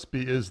 MIDI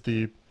USB is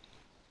the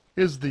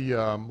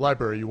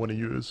library you want to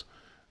use,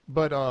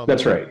 but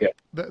That's right. Yeah.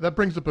 that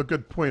brings up a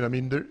good point. I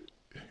mean,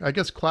 I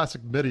guess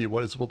classic MIDI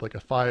was with like a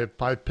five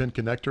pin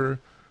connector,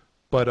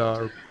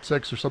 but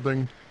 6 or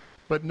something.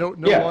 But you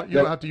don't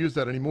have to use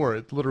that anymore.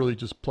 It literally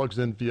just plugs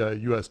in via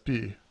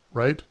USB,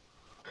 right?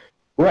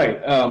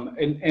 Right,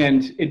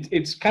 and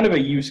it's kind of a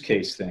use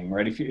case thing,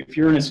 right? If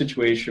you're in a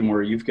situation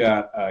where you've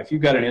got if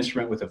you've got an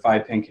instrument with a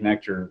 5-pin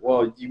connector,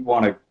 well, you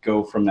want to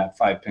go from that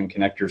 5-pin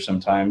connector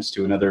sometimes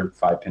to another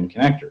 5-pin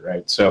connector,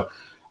 right? So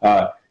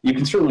you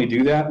can certainly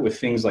do that with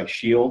things like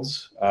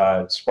shields.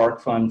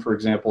 SparkFun, for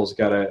example, has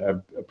got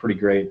a pretty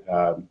great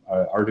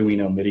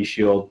Arduino MIDI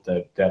shield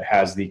that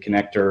has the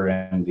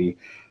connector and the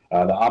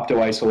opto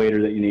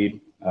isolator that you need.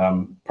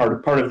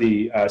 Part of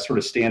the sort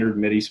of standard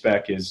MIDI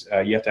spec is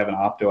you have to have an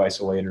opto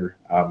isolator.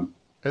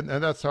 And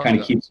that's how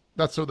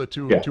that's so the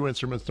two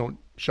instruments don't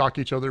shock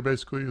each other.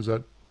 Basically, is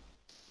that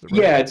right?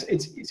 Yeah,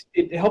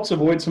 it helps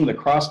avoid some of the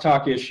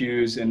crosstalk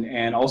issues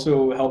and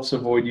also helps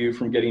avoid you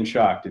from getting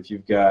shocked if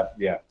you've got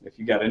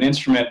an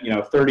instrument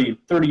 30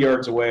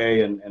 yards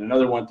away and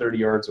another one 30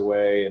 yards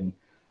away and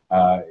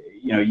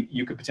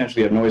you could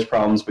potentially have noise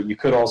problems, but you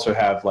could also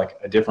have like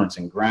a difference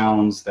in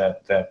grounds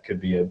that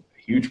could be a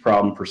huge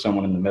problem for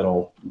someone in the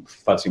middle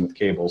futzing with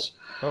cables.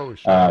 Oh,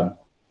 sure.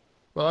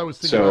 Well, I was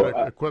thinking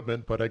about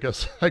equipment, but I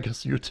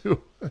guess you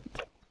too.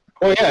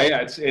 Well,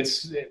 yeah.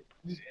 It's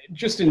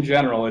just in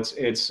general.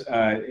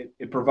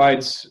 It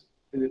provides.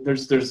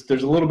 There's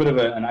a little bit of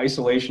an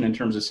isolation in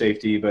terms of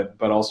safety, but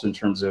also in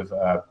terms of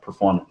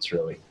performance,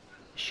 really.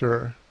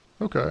 Sure.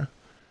 Okay.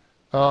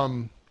 Let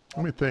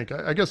me think.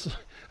 I guess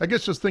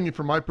just thinking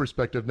from my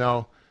perspective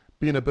now,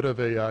 being a bit of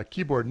a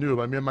keyboard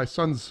noob. I mean, my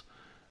son's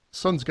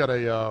got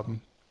a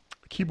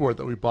keyboard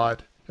that we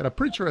bought, and I'm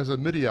pretty sure it has a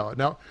MIDI out.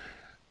 Now,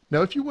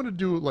 if you want to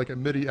do like a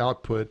MIDI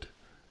output,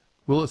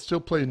 will it still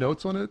play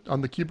notes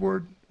on the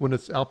keyboard when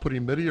it's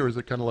outputting MIDI, or is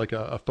it kind of like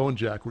a phone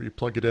jack where you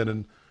plug it in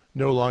and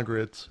no longer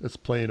it's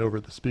playing over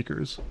the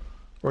speakers,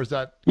 or is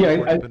that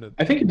dependent?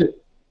 I think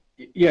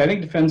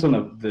it depends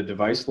on the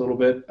device a little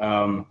bit.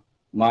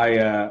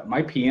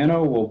 My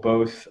piano will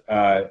both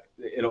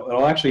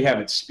it'll actually have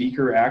its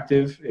speaker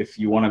active if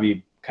you want to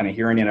be kind of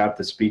hearing it out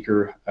the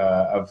speaker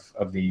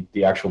of the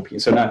actual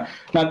piece. So not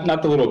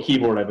the little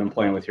keyboard I've been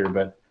playing with here,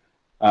 but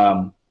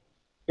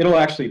it'll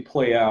actually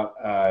play out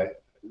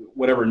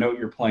whatever note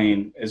you're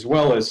playing as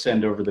well as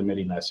send over the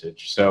MIDI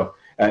message. So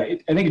I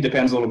think it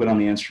depends a little bit on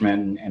the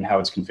instrument and how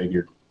it's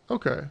configured.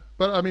 Okay,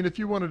 but I mean, if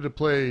you wanted to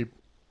play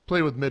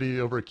with MIDI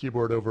over a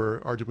keyboard over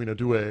Arduino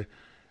Due,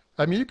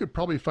 I mean, you could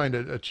probably find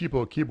a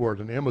cheapo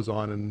keyboard on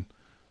Amazon and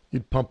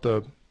you'd pump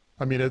the.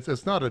 I mean,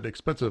 it's not an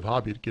expensive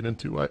hobby to get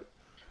into.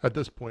 At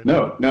this point,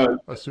 no.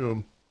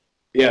 Assume.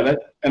 Yeah,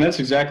 that's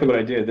exactly what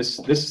I did.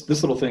 This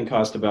little thing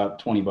cost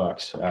about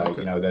 $20.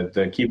 Okay.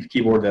 The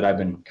keyboard that I've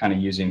been kind of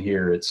using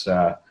here, it's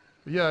What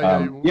you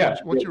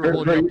were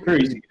holding up?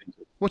 Very easy.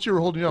 What you were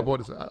holding up? What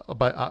is it?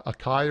 By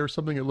Akai or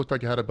something? It looked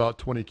like it had about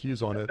 20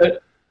 keys on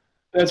it.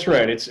 That's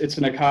right. It's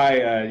an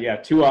Akai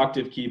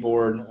 2-octave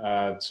keyboard.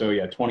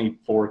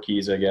 24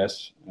 keys, I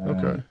guess.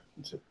 Okay.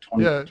 It's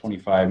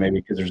 25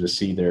 maybe because there's a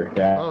C there.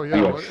 Yeah. Oh yeah,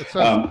 anyway,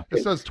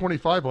 it says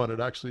 25 on it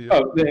actually.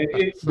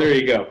 There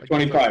you go.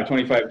 25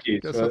 keys.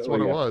 Guess that's what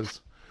it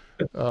was.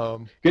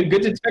 Good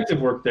detective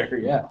work there.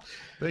 Yeah.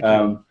 Thank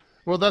you.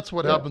 Well, that's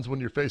what happens when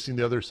you're facing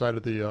the other side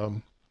of the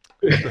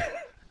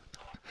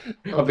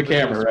of the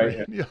camera,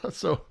 right? Yeah.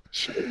 So,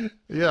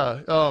 yeah.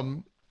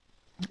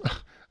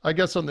 I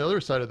guess on the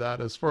other side of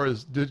that, as far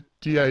as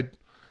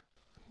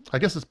I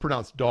guess it's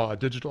pronounced DAW,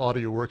 Digital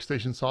Audio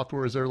Workstation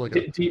Software. Is there like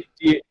a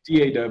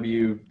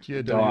DAW?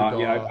 DAW.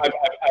 Yeah,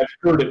 I've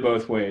heard it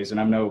both ways, and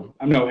I'm no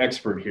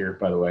expert here,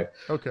 by the way.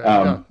 Okay.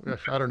 Yeah.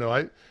 I don't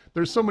know.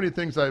 There's so many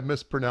things I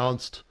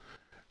mispronounced.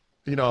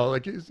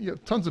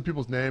 Tons of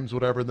people's names,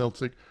 whatever. And they'll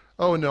say,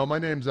 "Oh no, my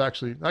name's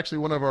actually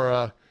one of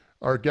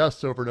our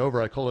guests over and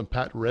over. I call him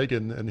Pat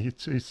Reagan," and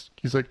he's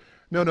like,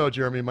 "No,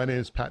 Jeremy, my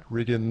name's Pat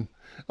Regan."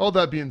 All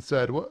that being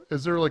said,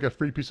 is there like a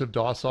free piece of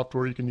DAW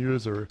software you can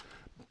use, or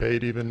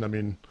paid even? I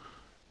mean,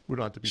 we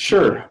don't have to be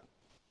sure.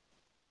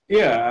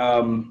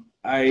 Yeah,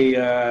 I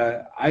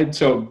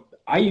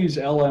use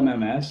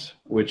LMMS,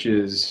 which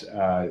is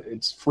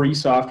it's free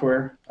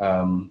software.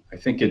 I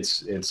think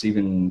it's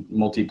even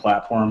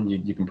multi-platform.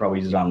 You can probably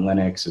use it on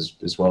Linux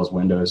as well as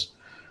Windows.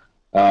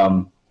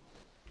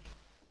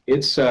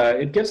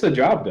 it gets the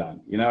job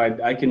done. You know,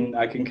 I can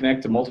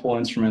connect to multiple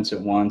instruments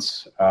at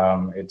once.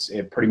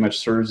 It pretty much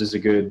serves as a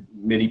good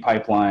MIDI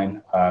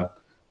pipeline.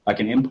 I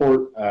can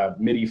import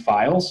MIDI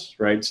files,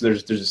 right? So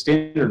there's a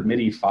standard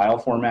MIDI file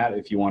format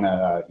if you want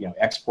to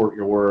export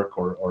your work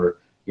or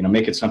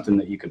make it something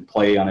that you can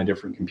play on a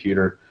different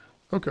computer.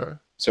 Okay.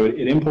 So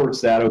it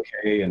imports that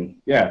okay, and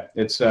yeah,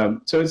 it's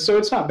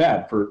it's not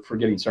bad for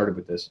getting started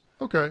with this.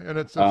 Okay, and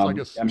it's I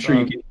guess I'm sure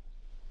you can.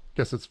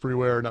 guess it's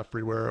freeware, not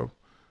freeware,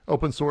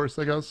 open source,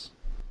 I guess.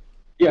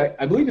 Yeah,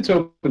 I believe it's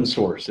open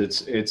source.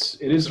 It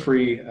is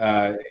free,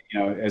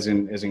 as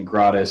in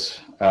gratis.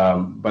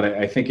 But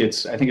I think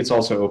it's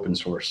also open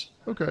source.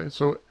 Okay,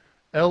 so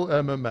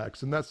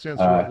LMMX, and that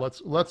stands for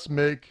let's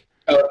make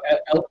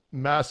Oh,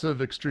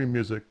 massive extreme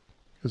music.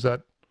 Is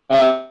that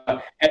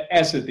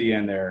S at the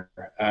end there.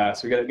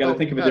 So we got to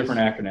think of a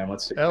different acronym.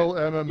 Let's see.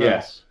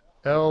 LMMS.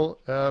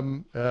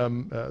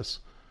 LMMS.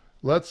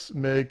 Let's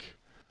make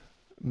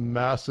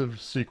massive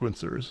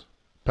sequencers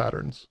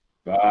patterns.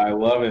 I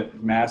love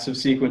it. Massive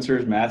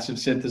sequencers, massive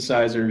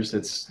synthesizers.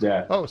 It's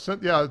yeah. Oh,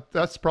 yeah,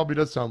 that's probably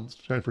does stand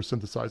for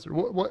synthesizer.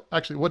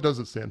 What does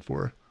it stand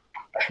for?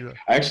 Yeah.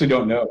 I actually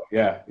don't know.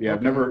 Yeah. Okay.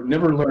 I've never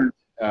learned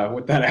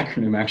what that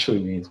acronym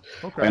actually means.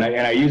 Okay. And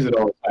I use it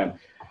all the time.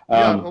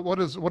 Yeah. What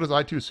does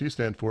I2C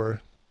stand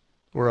for?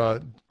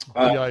 Or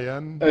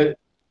DIN? That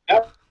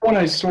one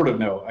I sort of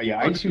know.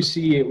 Yeah,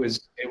 I2C. It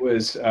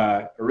was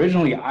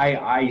originally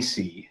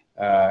IIC,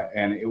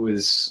 and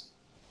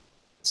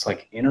it's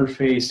like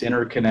interface,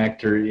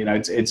 interconnector. You know,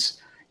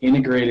 it's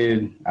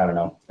integrated. I don't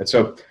know. And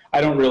so I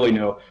don't really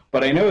know,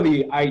 but I know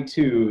the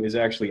I2 is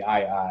actually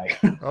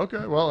II.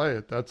 Okay. Well,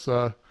 hey, that's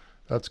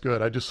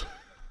good. I just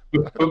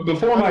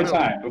before my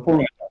time.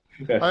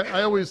 Okay.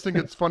 I always think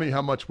it's funny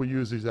how much we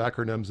use these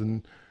acronyms,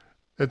 and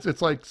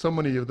it's like so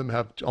many of them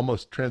have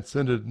almost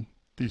transcended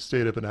the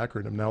state of an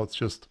acronym. Now it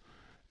just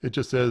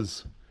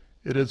is,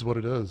 it is what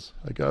it is,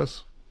 I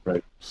guess.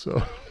 Right.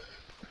 So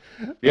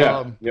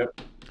yeah.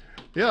 Yep.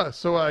 Yeah.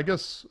 So I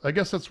guess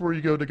that's where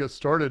you go to get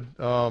started.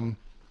 Now,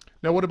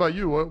 what about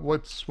you?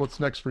 What's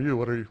next for you?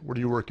 What are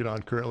you working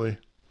on currently?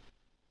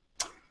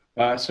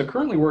 So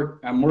currently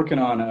I'm working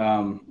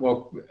on,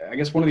 well, I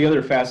guess one of the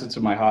other facets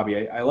of my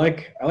hobby, I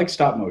like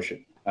stop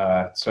motion.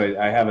 So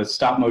I have a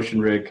stop motion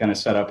rig kind of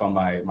set up on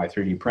my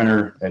 3D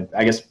printer, and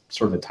I guess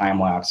sort of a time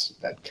lapse.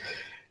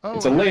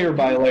 It's a layer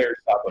by layer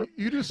stop motion.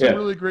 You do some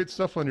really great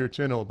stuff on your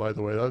channel, by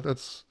the way.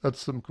 That's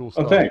some cool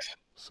stuff. Oh, thanks.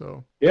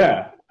 So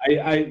yeah,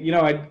 I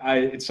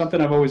it's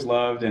something I've always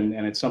loved, and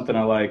it's something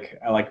I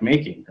like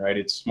making. Right,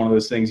 it's one of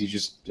those things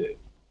I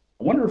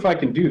wonder if I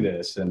can do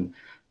this, and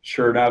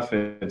sure enough,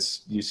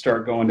 you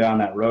start going down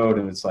that road,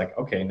 and it's like,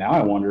 okay, now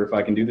I wonder if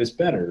I can do this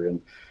better.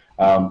 And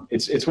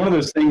it's one of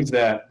those things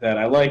that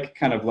I like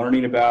kind of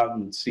learning about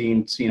and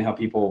seeing how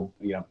people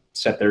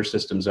set their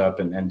systems up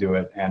and do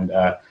it. And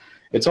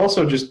it's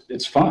also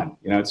it's fun.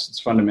 It's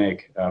fun to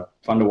make,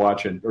 fun to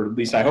watch it, or at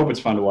least I hope it's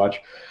fun to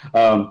watch.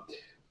 So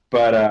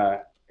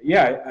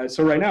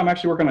right now I'm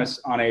actually working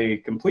on a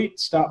complete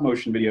stop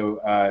motion video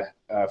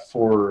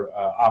for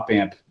op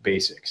amp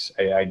basics.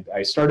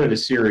 I started a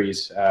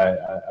series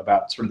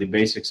about sort of the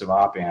basics of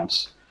op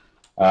amps,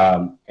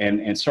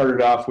 and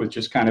started off with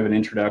just kind of an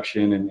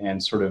introduction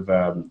and sort of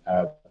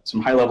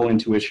some high level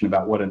intuition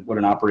about what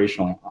an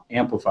operational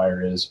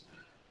amplifier is.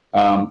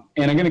 And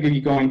I'm going to get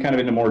you going kind of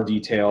into more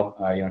detail,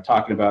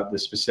 talking about the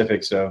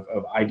specifics of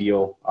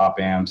ideal op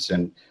amps,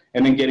 and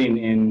then getting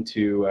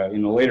into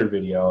in the later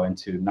video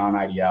into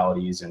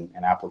non-idealities and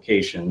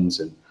applications,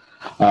 and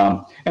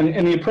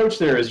the approach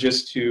there is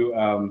just to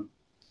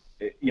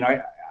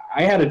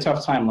I had a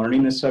tough time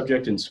learning this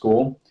subject in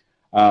school,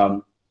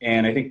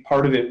 and I think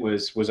part of it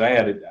was I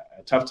had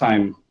a tough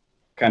time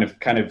kind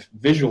of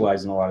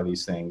visualizing a lot of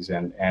these things,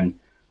 and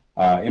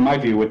in my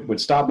view,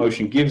 what stop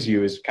motion gives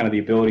you is kind of the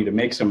ability to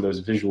make some of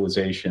those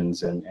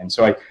visualizations, and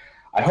so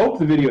I hope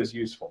the video is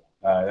useful.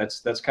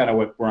 That's kind of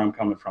where I'm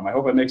coming from. I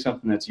hope I make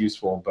something that's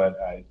useful, but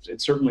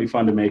it's certainly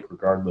fun to make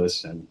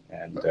regardless, and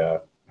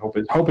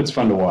hope it's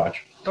fun to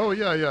watch. Oh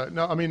yeah.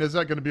 No, I mean, is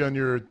that going to be on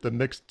the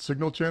mixed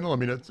signal channel? I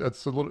mean,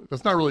 that's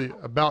not really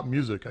about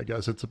music, I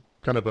guess. It's a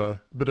kind of a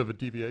bit of a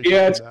deviation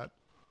from that.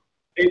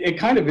 It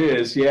kind of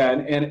is, yeah,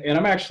 and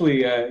I'm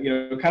actually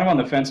kind of on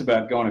the fence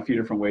about going a few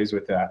different ways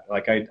with that.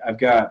 Like I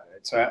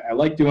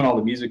like doing all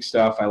the music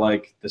stuff. I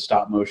like the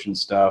stop motion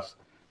stuff.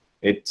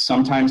 It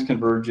sometimes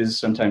converges,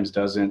 sometimes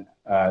doesn't.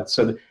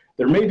 So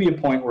there may be a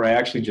point where I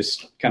actually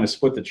just kind of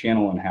split the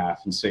channel in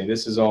half and say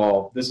this is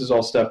all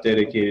stuff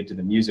dedicated to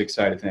the music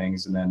side of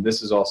things, and then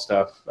this is all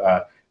stuff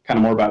kind of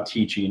more about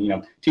teaching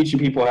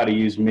people how to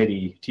use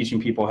MIDI, teaching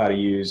people how to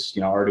use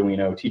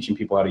Arduino, teaching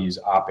people how to use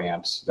op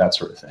amps, that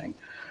sort of thing.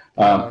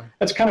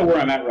 That's kind of where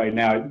I'm at right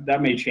now.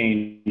 That may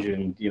change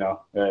in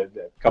a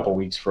couple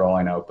weeks for all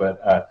I know,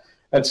 but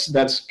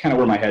that's kind of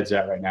where my head's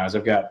at right now. Is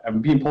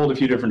I'm being pulled a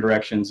few different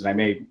directions, and I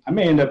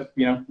may end up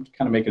kind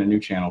of making a new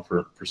channel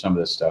for some of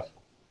this stuff.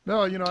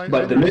 No, I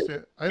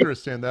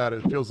understand that.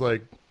 It feels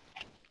like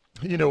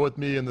with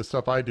me and the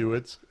stuff I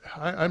do,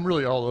 I'm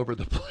really all over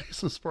the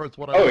place as far as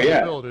what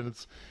I build, and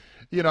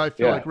I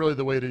feel Yeah. like really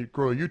the way to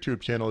grow a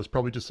YouTube channel is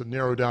probably just to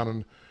narrow down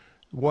on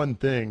one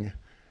thing,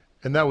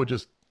 and that would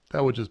just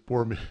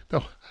bore me.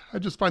 I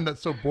just find that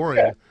so Yeah.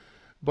 boring.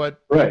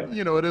 But Right.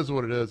 it is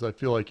what it is. I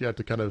feel like you have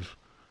to kind of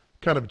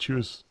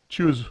choose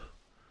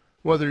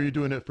whether you're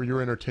doing it for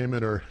your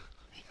entertainment or,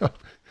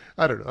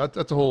 I don't know.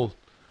 That's a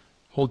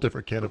whole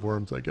different can of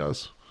worms, I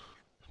guess.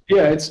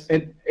 Yeah,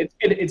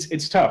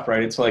 it's tough,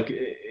 right? It's like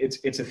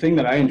it's a thing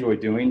that I enjoy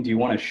doing. Do you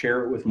want to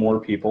share it with more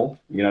people?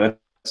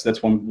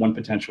 That's one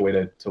potential way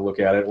to look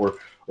at it,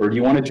 or do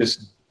you want to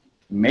just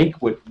make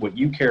what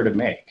you care to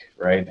make,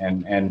 right?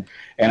 And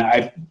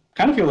I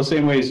kind of feel the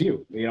same way as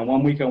you.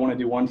 One week I want to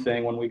do one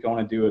thing, one week I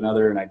want to do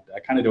another, and I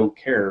kind of don't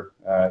care.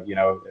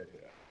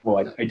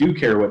 Well, I do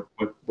care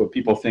what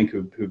people think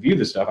who view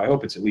the stuff. I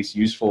hope it's at least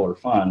useful or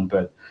fun,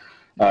 but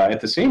at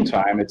the same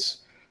time,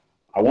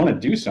 I want to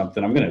do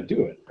something, I'm going to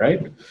do it,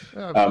 right? And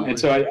Absolutely.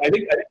 so I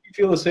think you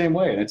feel the same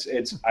way. And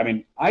it's. I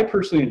mean, I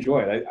personally enjoy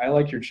it. I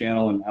like your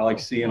channel, and I like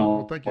seeing Well,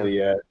 all thank you.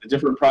 the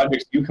different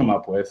projects you come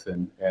up with,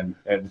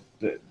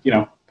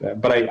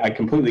 But I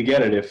completely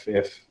get it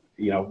if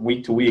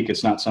week to week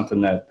it's not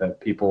something that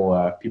people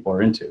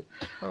are into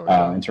Oh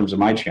yeah. in terms of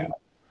my channel.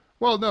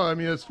 Well, no, I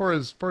mean, as far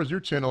as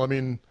your channel, I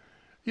mean,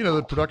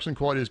 the production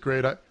quality is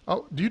great.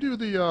 Do you do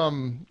the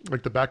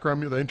like the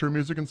background, the intro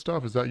music and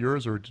stuff? Is that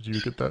yours, or did you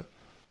get that?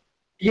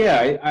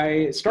 Yeah,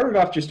 I started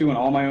off just doing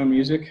all my own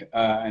music,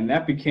 and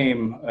that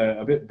became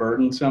a bit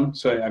burdensome.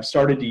 So I've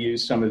started to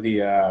use some of the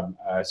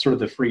sort of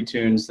the free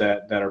tunes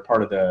that are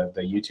part of the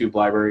YouTube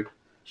library.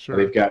 Sure.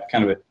 They've got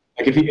kind of a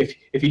like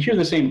if you hear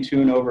the same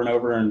tune over and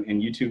over in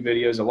YouTube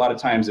videos, a lot of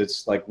times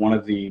it's like one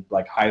of the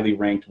like highly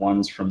ranked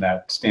ones from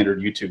that standard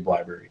YouTube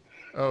library.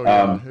 Oh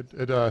yeah. Um,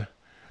 It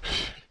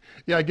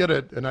yeah, I get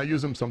it, and I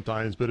use them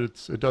sometimes, but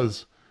it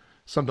does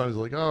sometimes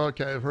like, oh,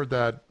 okay, I've heard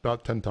that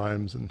about 10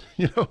 times, and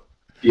yeah,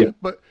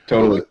 but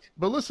totally.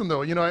 but listen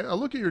though, I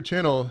look at your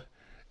channel,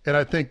 and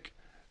I think,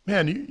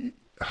 man,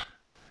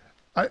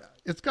 I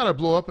it's got to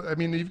blow up. I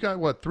mean, you've got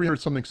what 300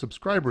 something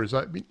subscribers.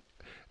 I mean,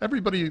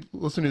 everybody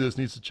listening to this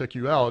needs to check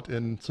you out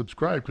and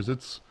subscribe because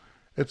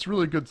it's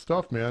really good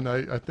stuff, man.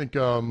 I think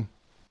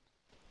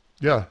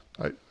yeah,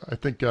 I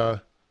think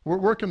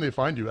where can they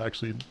find you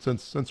actually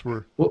since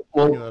we're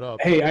bringing Well, that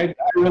up? hey, I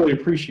really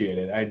appreciate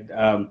it.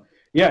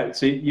 Yeah,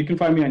 so you can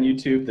find me on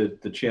YouTube.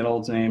 The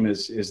channel's name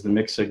is the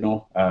Mixed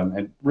Signal,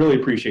 and really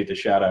appreciate the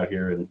shout out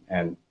here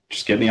and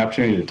just getting the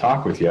opportunity to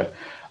talk with you.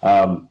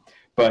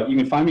 But you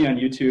can find me on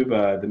YouTube,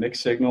 the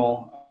Mixed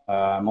Signal.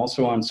 I'm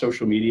also on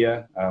social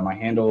media. My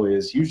handle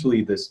is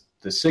usually the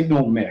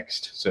Signal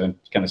Mixed, so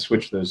kind of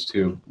switch those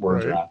two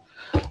words Right. around.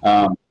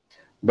 Um,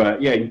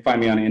 but yeah, you can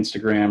find me on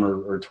Instagram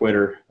or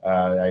Twitter.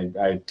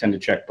 I tend to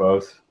check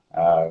both.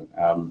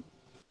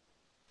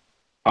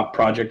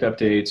 Project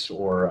updates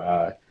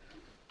or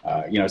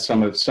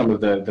some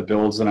of the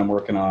builds that I'm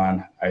working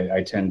on.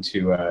 I tend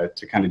to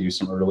kind of do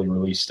some early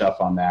release stuff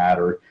on that,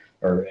 or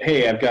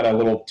hey, I've got a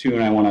little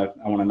tune I want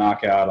to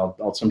knock out.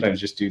 I'll sometimes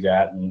just do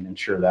that and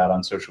share that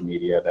on social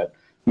media that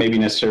maybe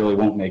necessarily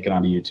won't make it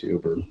onto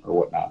YouTube or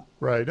whatnot.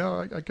 Right.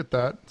 No, I get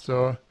that.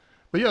 So,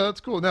 but yeah, that's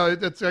cool. Now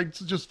it's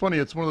just funny.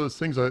 It's one of those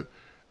things I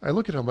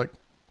look at it, I'm like,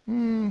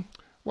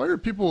 why are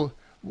people,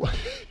 why,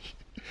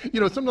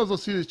 sometimes I'll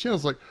see these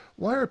channels like,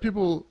 why are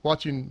people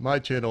watching my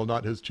channel,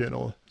 not his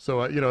channel?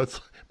 So,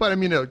 it's, but I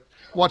mean,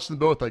 watch them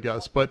both, I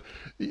guess. But,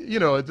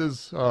 it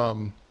is,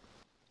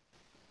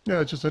 yeah,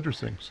 it's just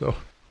interesting. So,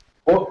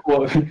 Well,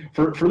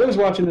 for those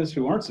watching this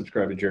who aren't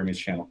subscribed to Jeremy's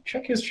channel,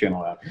 check his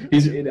channel out.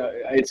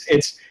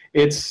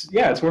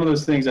 It's one of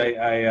those things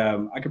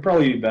I could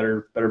probably be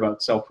better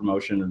about self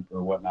promotion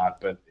or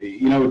whatnot, but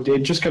it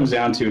just comes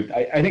down to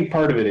I think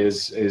part of it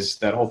is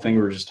that whole thing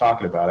we were just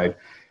talking about.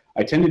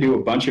 I tend to do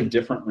a bunch of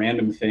different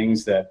random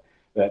things that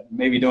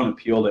maybe don't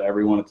appeal to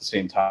everyone at the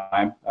same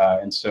time,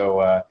 and so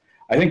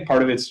I think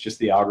part of it's just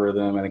the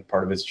algorithm. I think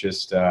part of it's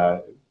just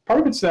part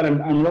of it's that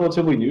I'm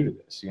relatively new to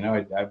this.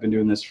 I've been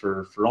doing this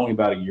for only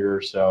about a year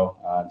or so.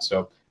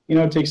 So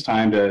it takes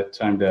time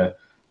to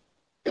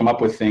come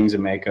up with things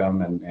and make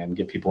them and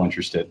get people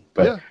interested.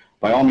 But yeah.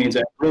 by all means,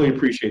 I really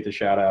appreciate the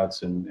shout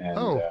outs and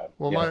Oh,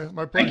 well, yeah,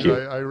 my thank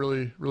pleasure. you. I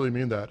really, really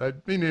mean that. I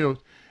mean,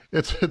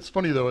 it's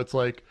funny though. It's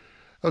like,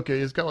 okay,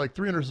 he's got like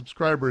 300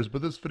 subscribers,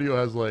 but this video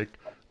has like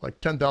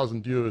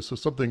 10,000 views. So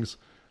something's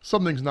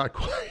not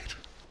quite.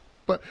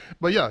 But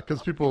yeah,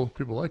 because people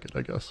like it,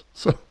 I guess.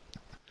 So,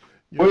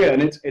 Oh yeah,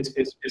 and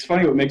it's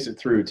funny what makes it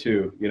through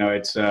too.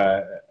 It's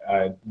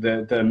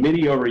the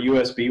MIDI over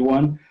USB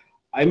one.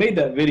 I made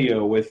that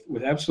video with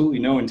absolutely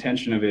no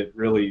intention of it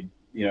really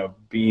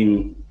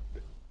being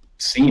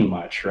seen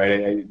much,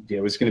 right?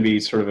 It was going to be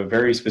sort of a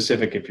very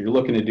specific. If you're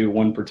looking to do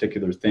one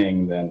particular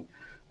thing, then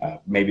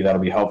maybe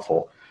that'll be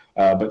helpful.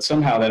 But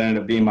somehow that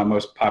ended up being my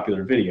most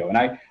popular video, and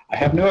I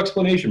have no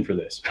explanation for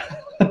this.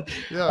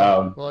 yeah.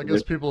 um, Well, I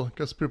guess people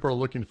are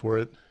looking for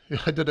it. Yeah,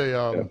 I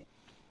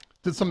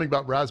did something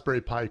about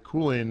Raspberry Pi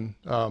cooling,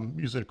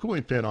 using a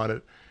cooling fan on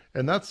it,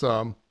 and that's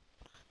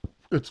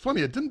it's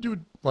funny. It didn't do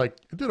it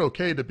did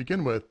okay to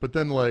begin with, but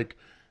then like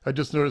I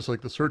just noticed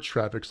like the search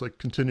traffic's like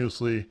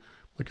continuously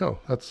Like, oh,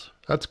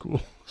 that's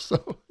cool.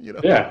 So,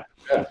 Yeah,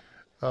 yeah,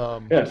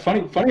 um, yeah.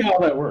 Funny how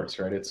that works,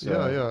 right?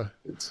 yeah, yeah.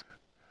 It's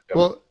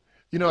Well,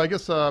 I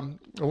guess I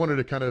wanted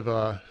to kind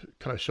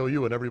of show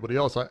you and everybody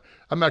else.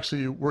 I'm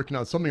actually working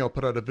on something. I'll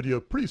put out a video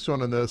pretty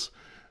soon on this.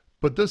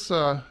 But this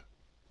podcast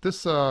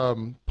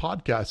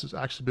has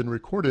actually been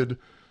recorded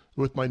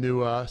with my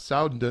new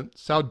sound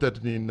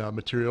deadening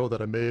material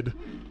that I made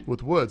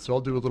with wood. So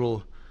I'll do a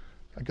little.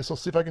 I guess I'll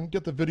see if I can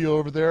get the video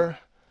over there.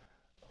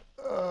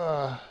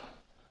 Uh,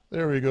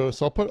 there we go.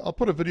 So I'll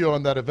put a video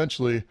on that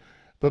eventually.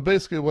 But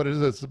basically, what it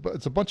is,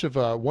 it's a bunch of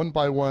one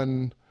by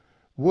one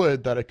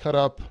wood that I cut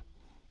up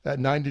at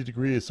 90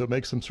 degrees, so it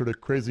makes some sort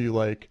of crazy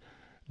like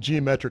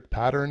geometric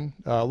pattern.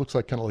 Looks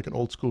like kind of like an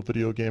old school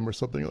video game or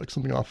something, like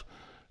something off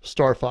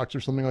Star Fox or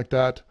something like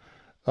that.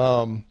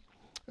 Um,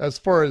 as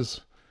far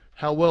as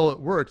how well it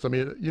works, I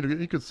mean,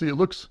 you can see it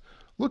looks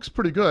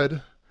pretty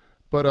good,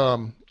 but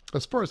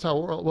as far as how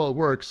well it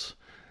works,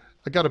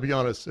 I got to be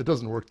honest, it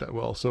doesn't work that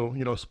well. So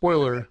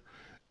spoiler,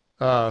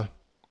 uh,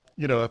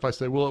 if I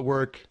say will it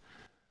work,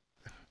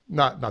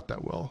 not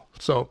that well.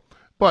 So,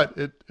 but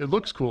it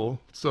looks cool.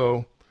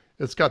 So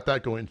it's got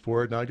that going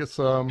for it. Now I guess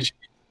you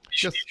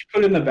should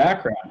put it in the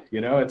background.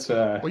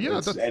 well, yeah,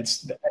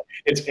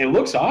 it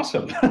looks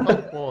awesome.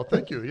 oh, well,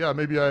 thank you. Yeah,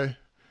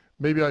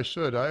 maybe I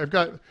should. I've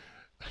got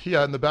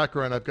yeah, in the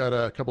background I've got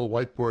a couple of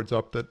whiteboards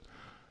up that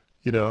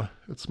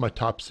it's my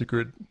top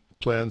secret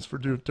plans for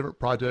different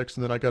projects,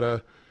 and then I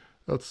got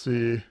let's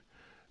see,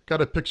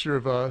 got a picture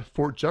of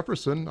Fort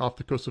Jefferson off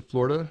the coast of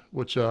Florida,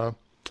 which I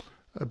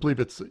believe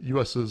it's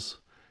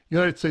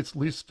United States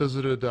least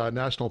visited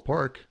national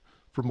park,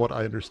 from what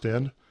I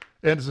understand,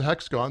 and it's a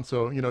hexagon.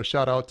 So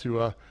shout out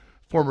to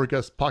former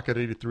guest Pocket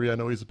 83. I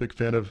know he's a big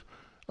fan of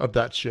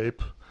that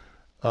shape.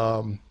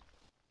 Um,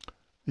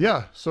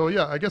 yeah, so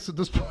yeah, I guess at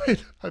this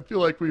point, I feel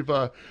like we've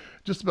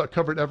just about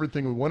covered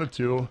everything we wanted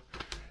to,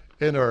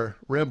 and are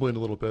rambling a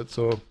little bit.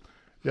 So,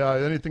 yeah,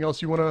 anything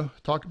else you want to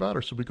talk about,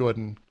 or should we go ahead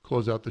and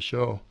close out the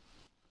show?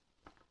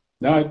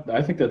 No,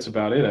 I think that's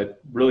about it. I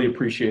really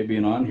appreciate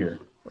being on here.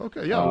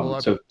 Okay, yeah, well, I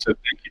So thank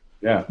you.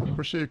 Yeah.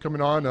 appreciate you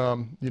coming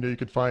on. You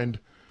could find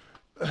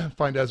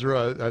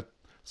Ezra at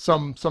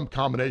some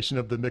combination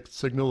of the mixed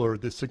signal or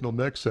the signal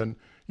mix, and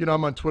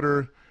I'm on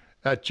Twitter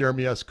at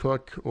Jeremy S.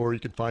 Cook, or you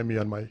can find me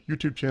on my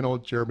YouTube channel,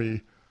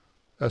 Jeremy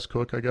S.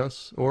 Cook, I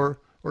guess, or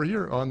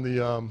here on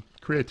the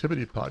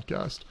Creativity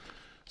Podcast.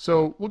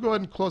 So we'll go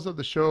ahead and close out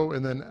the show,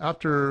 and then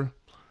after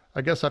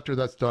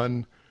that's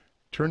done,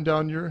 turn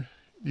down your,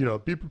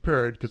 be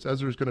prepared, because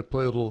Ezra's going to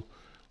play a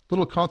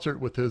little concert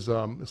with his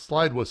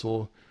slide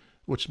whistle,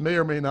 which may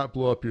or may not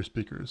blow up your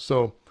speakers.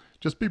 So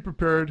just be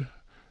prepared.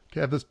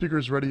 Have the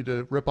speakers ready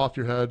to rip off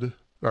your head,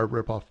 or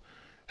rip off.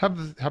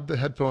 Have the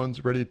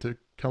headphones ready to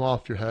come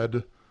off your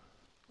head,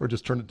 or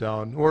just turn it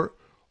down, or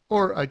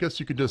I guess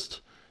you could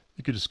just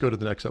go to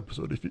the next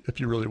episode if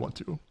you really want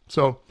to.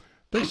 So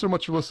thanks so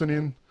much for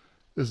listening.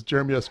 This is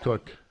Jeremy S.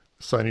 Cook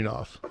signing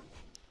off.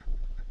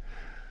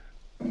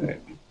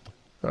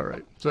 All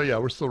right. So yeah,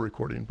 we're still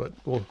recording, but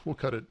we'll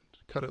cut it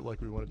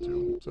like we wanted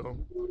to. So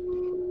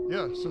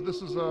yeah. So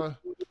this is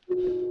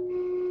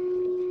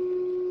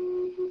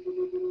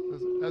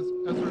as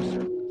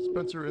Ezra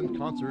Spencer in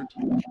concert.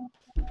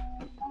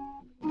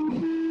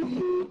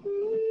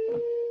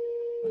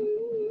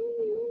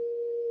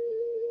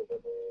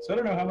 So I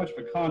don't know how much of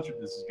a concert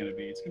this is going to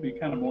be. It's going to be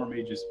kind of more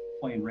me just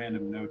playing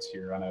random notes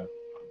here on a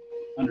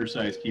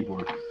undersized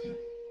keyboard.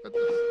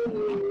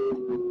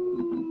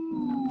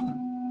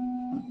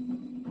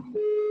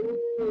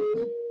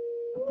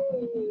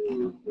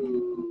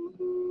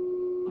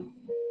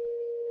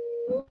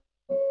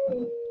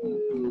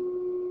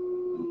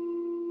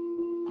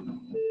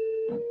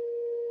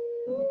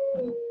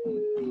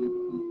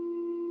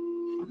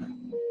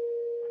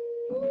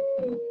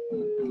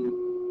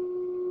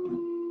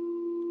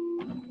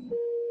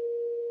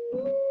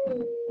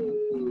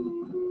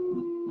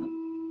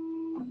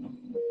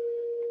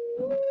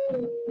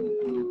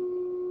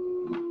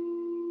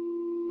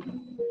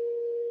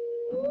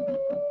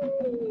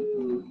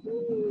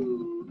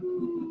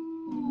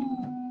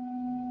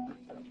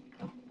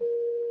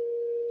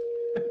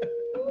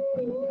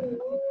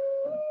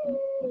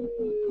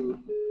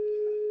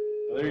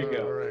 There you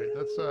go. All right.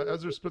 That's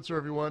Ezra Spencer,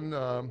 everyone.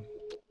 Yeah,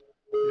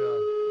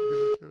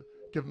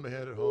 give him a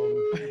hand at home.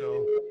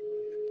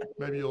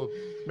 Maybe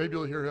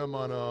you'll hear him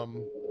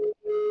on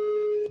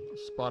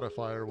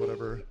Spotify or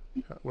whatever,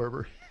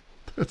 wherever.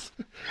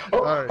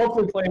 All right.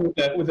 Hopefully playing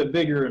with a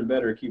bigger and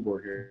better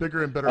keyboard here.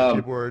 Bigger and better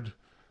keyboard.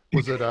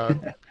 Was it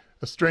a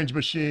strange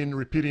machine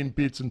repeating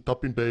beats and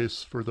thumping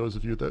bass for those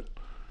of you that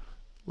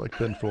like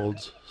Ben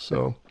Folds?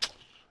 So,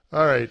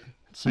 all right.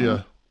 See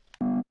ya.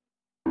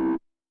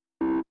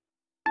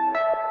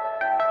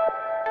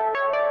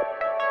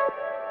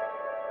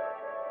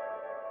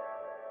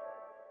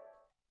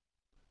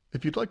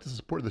 If you'd like to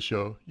support the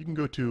show, you can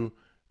go to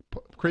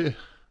create.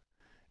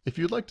 If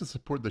you'd like to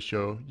support the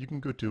show, you can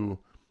go to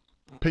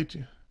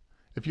Patreon.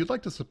 If you'd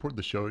like to support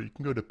the show, you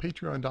can go to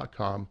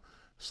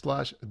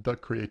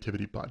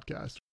patreon.com/thecreativitypodcast.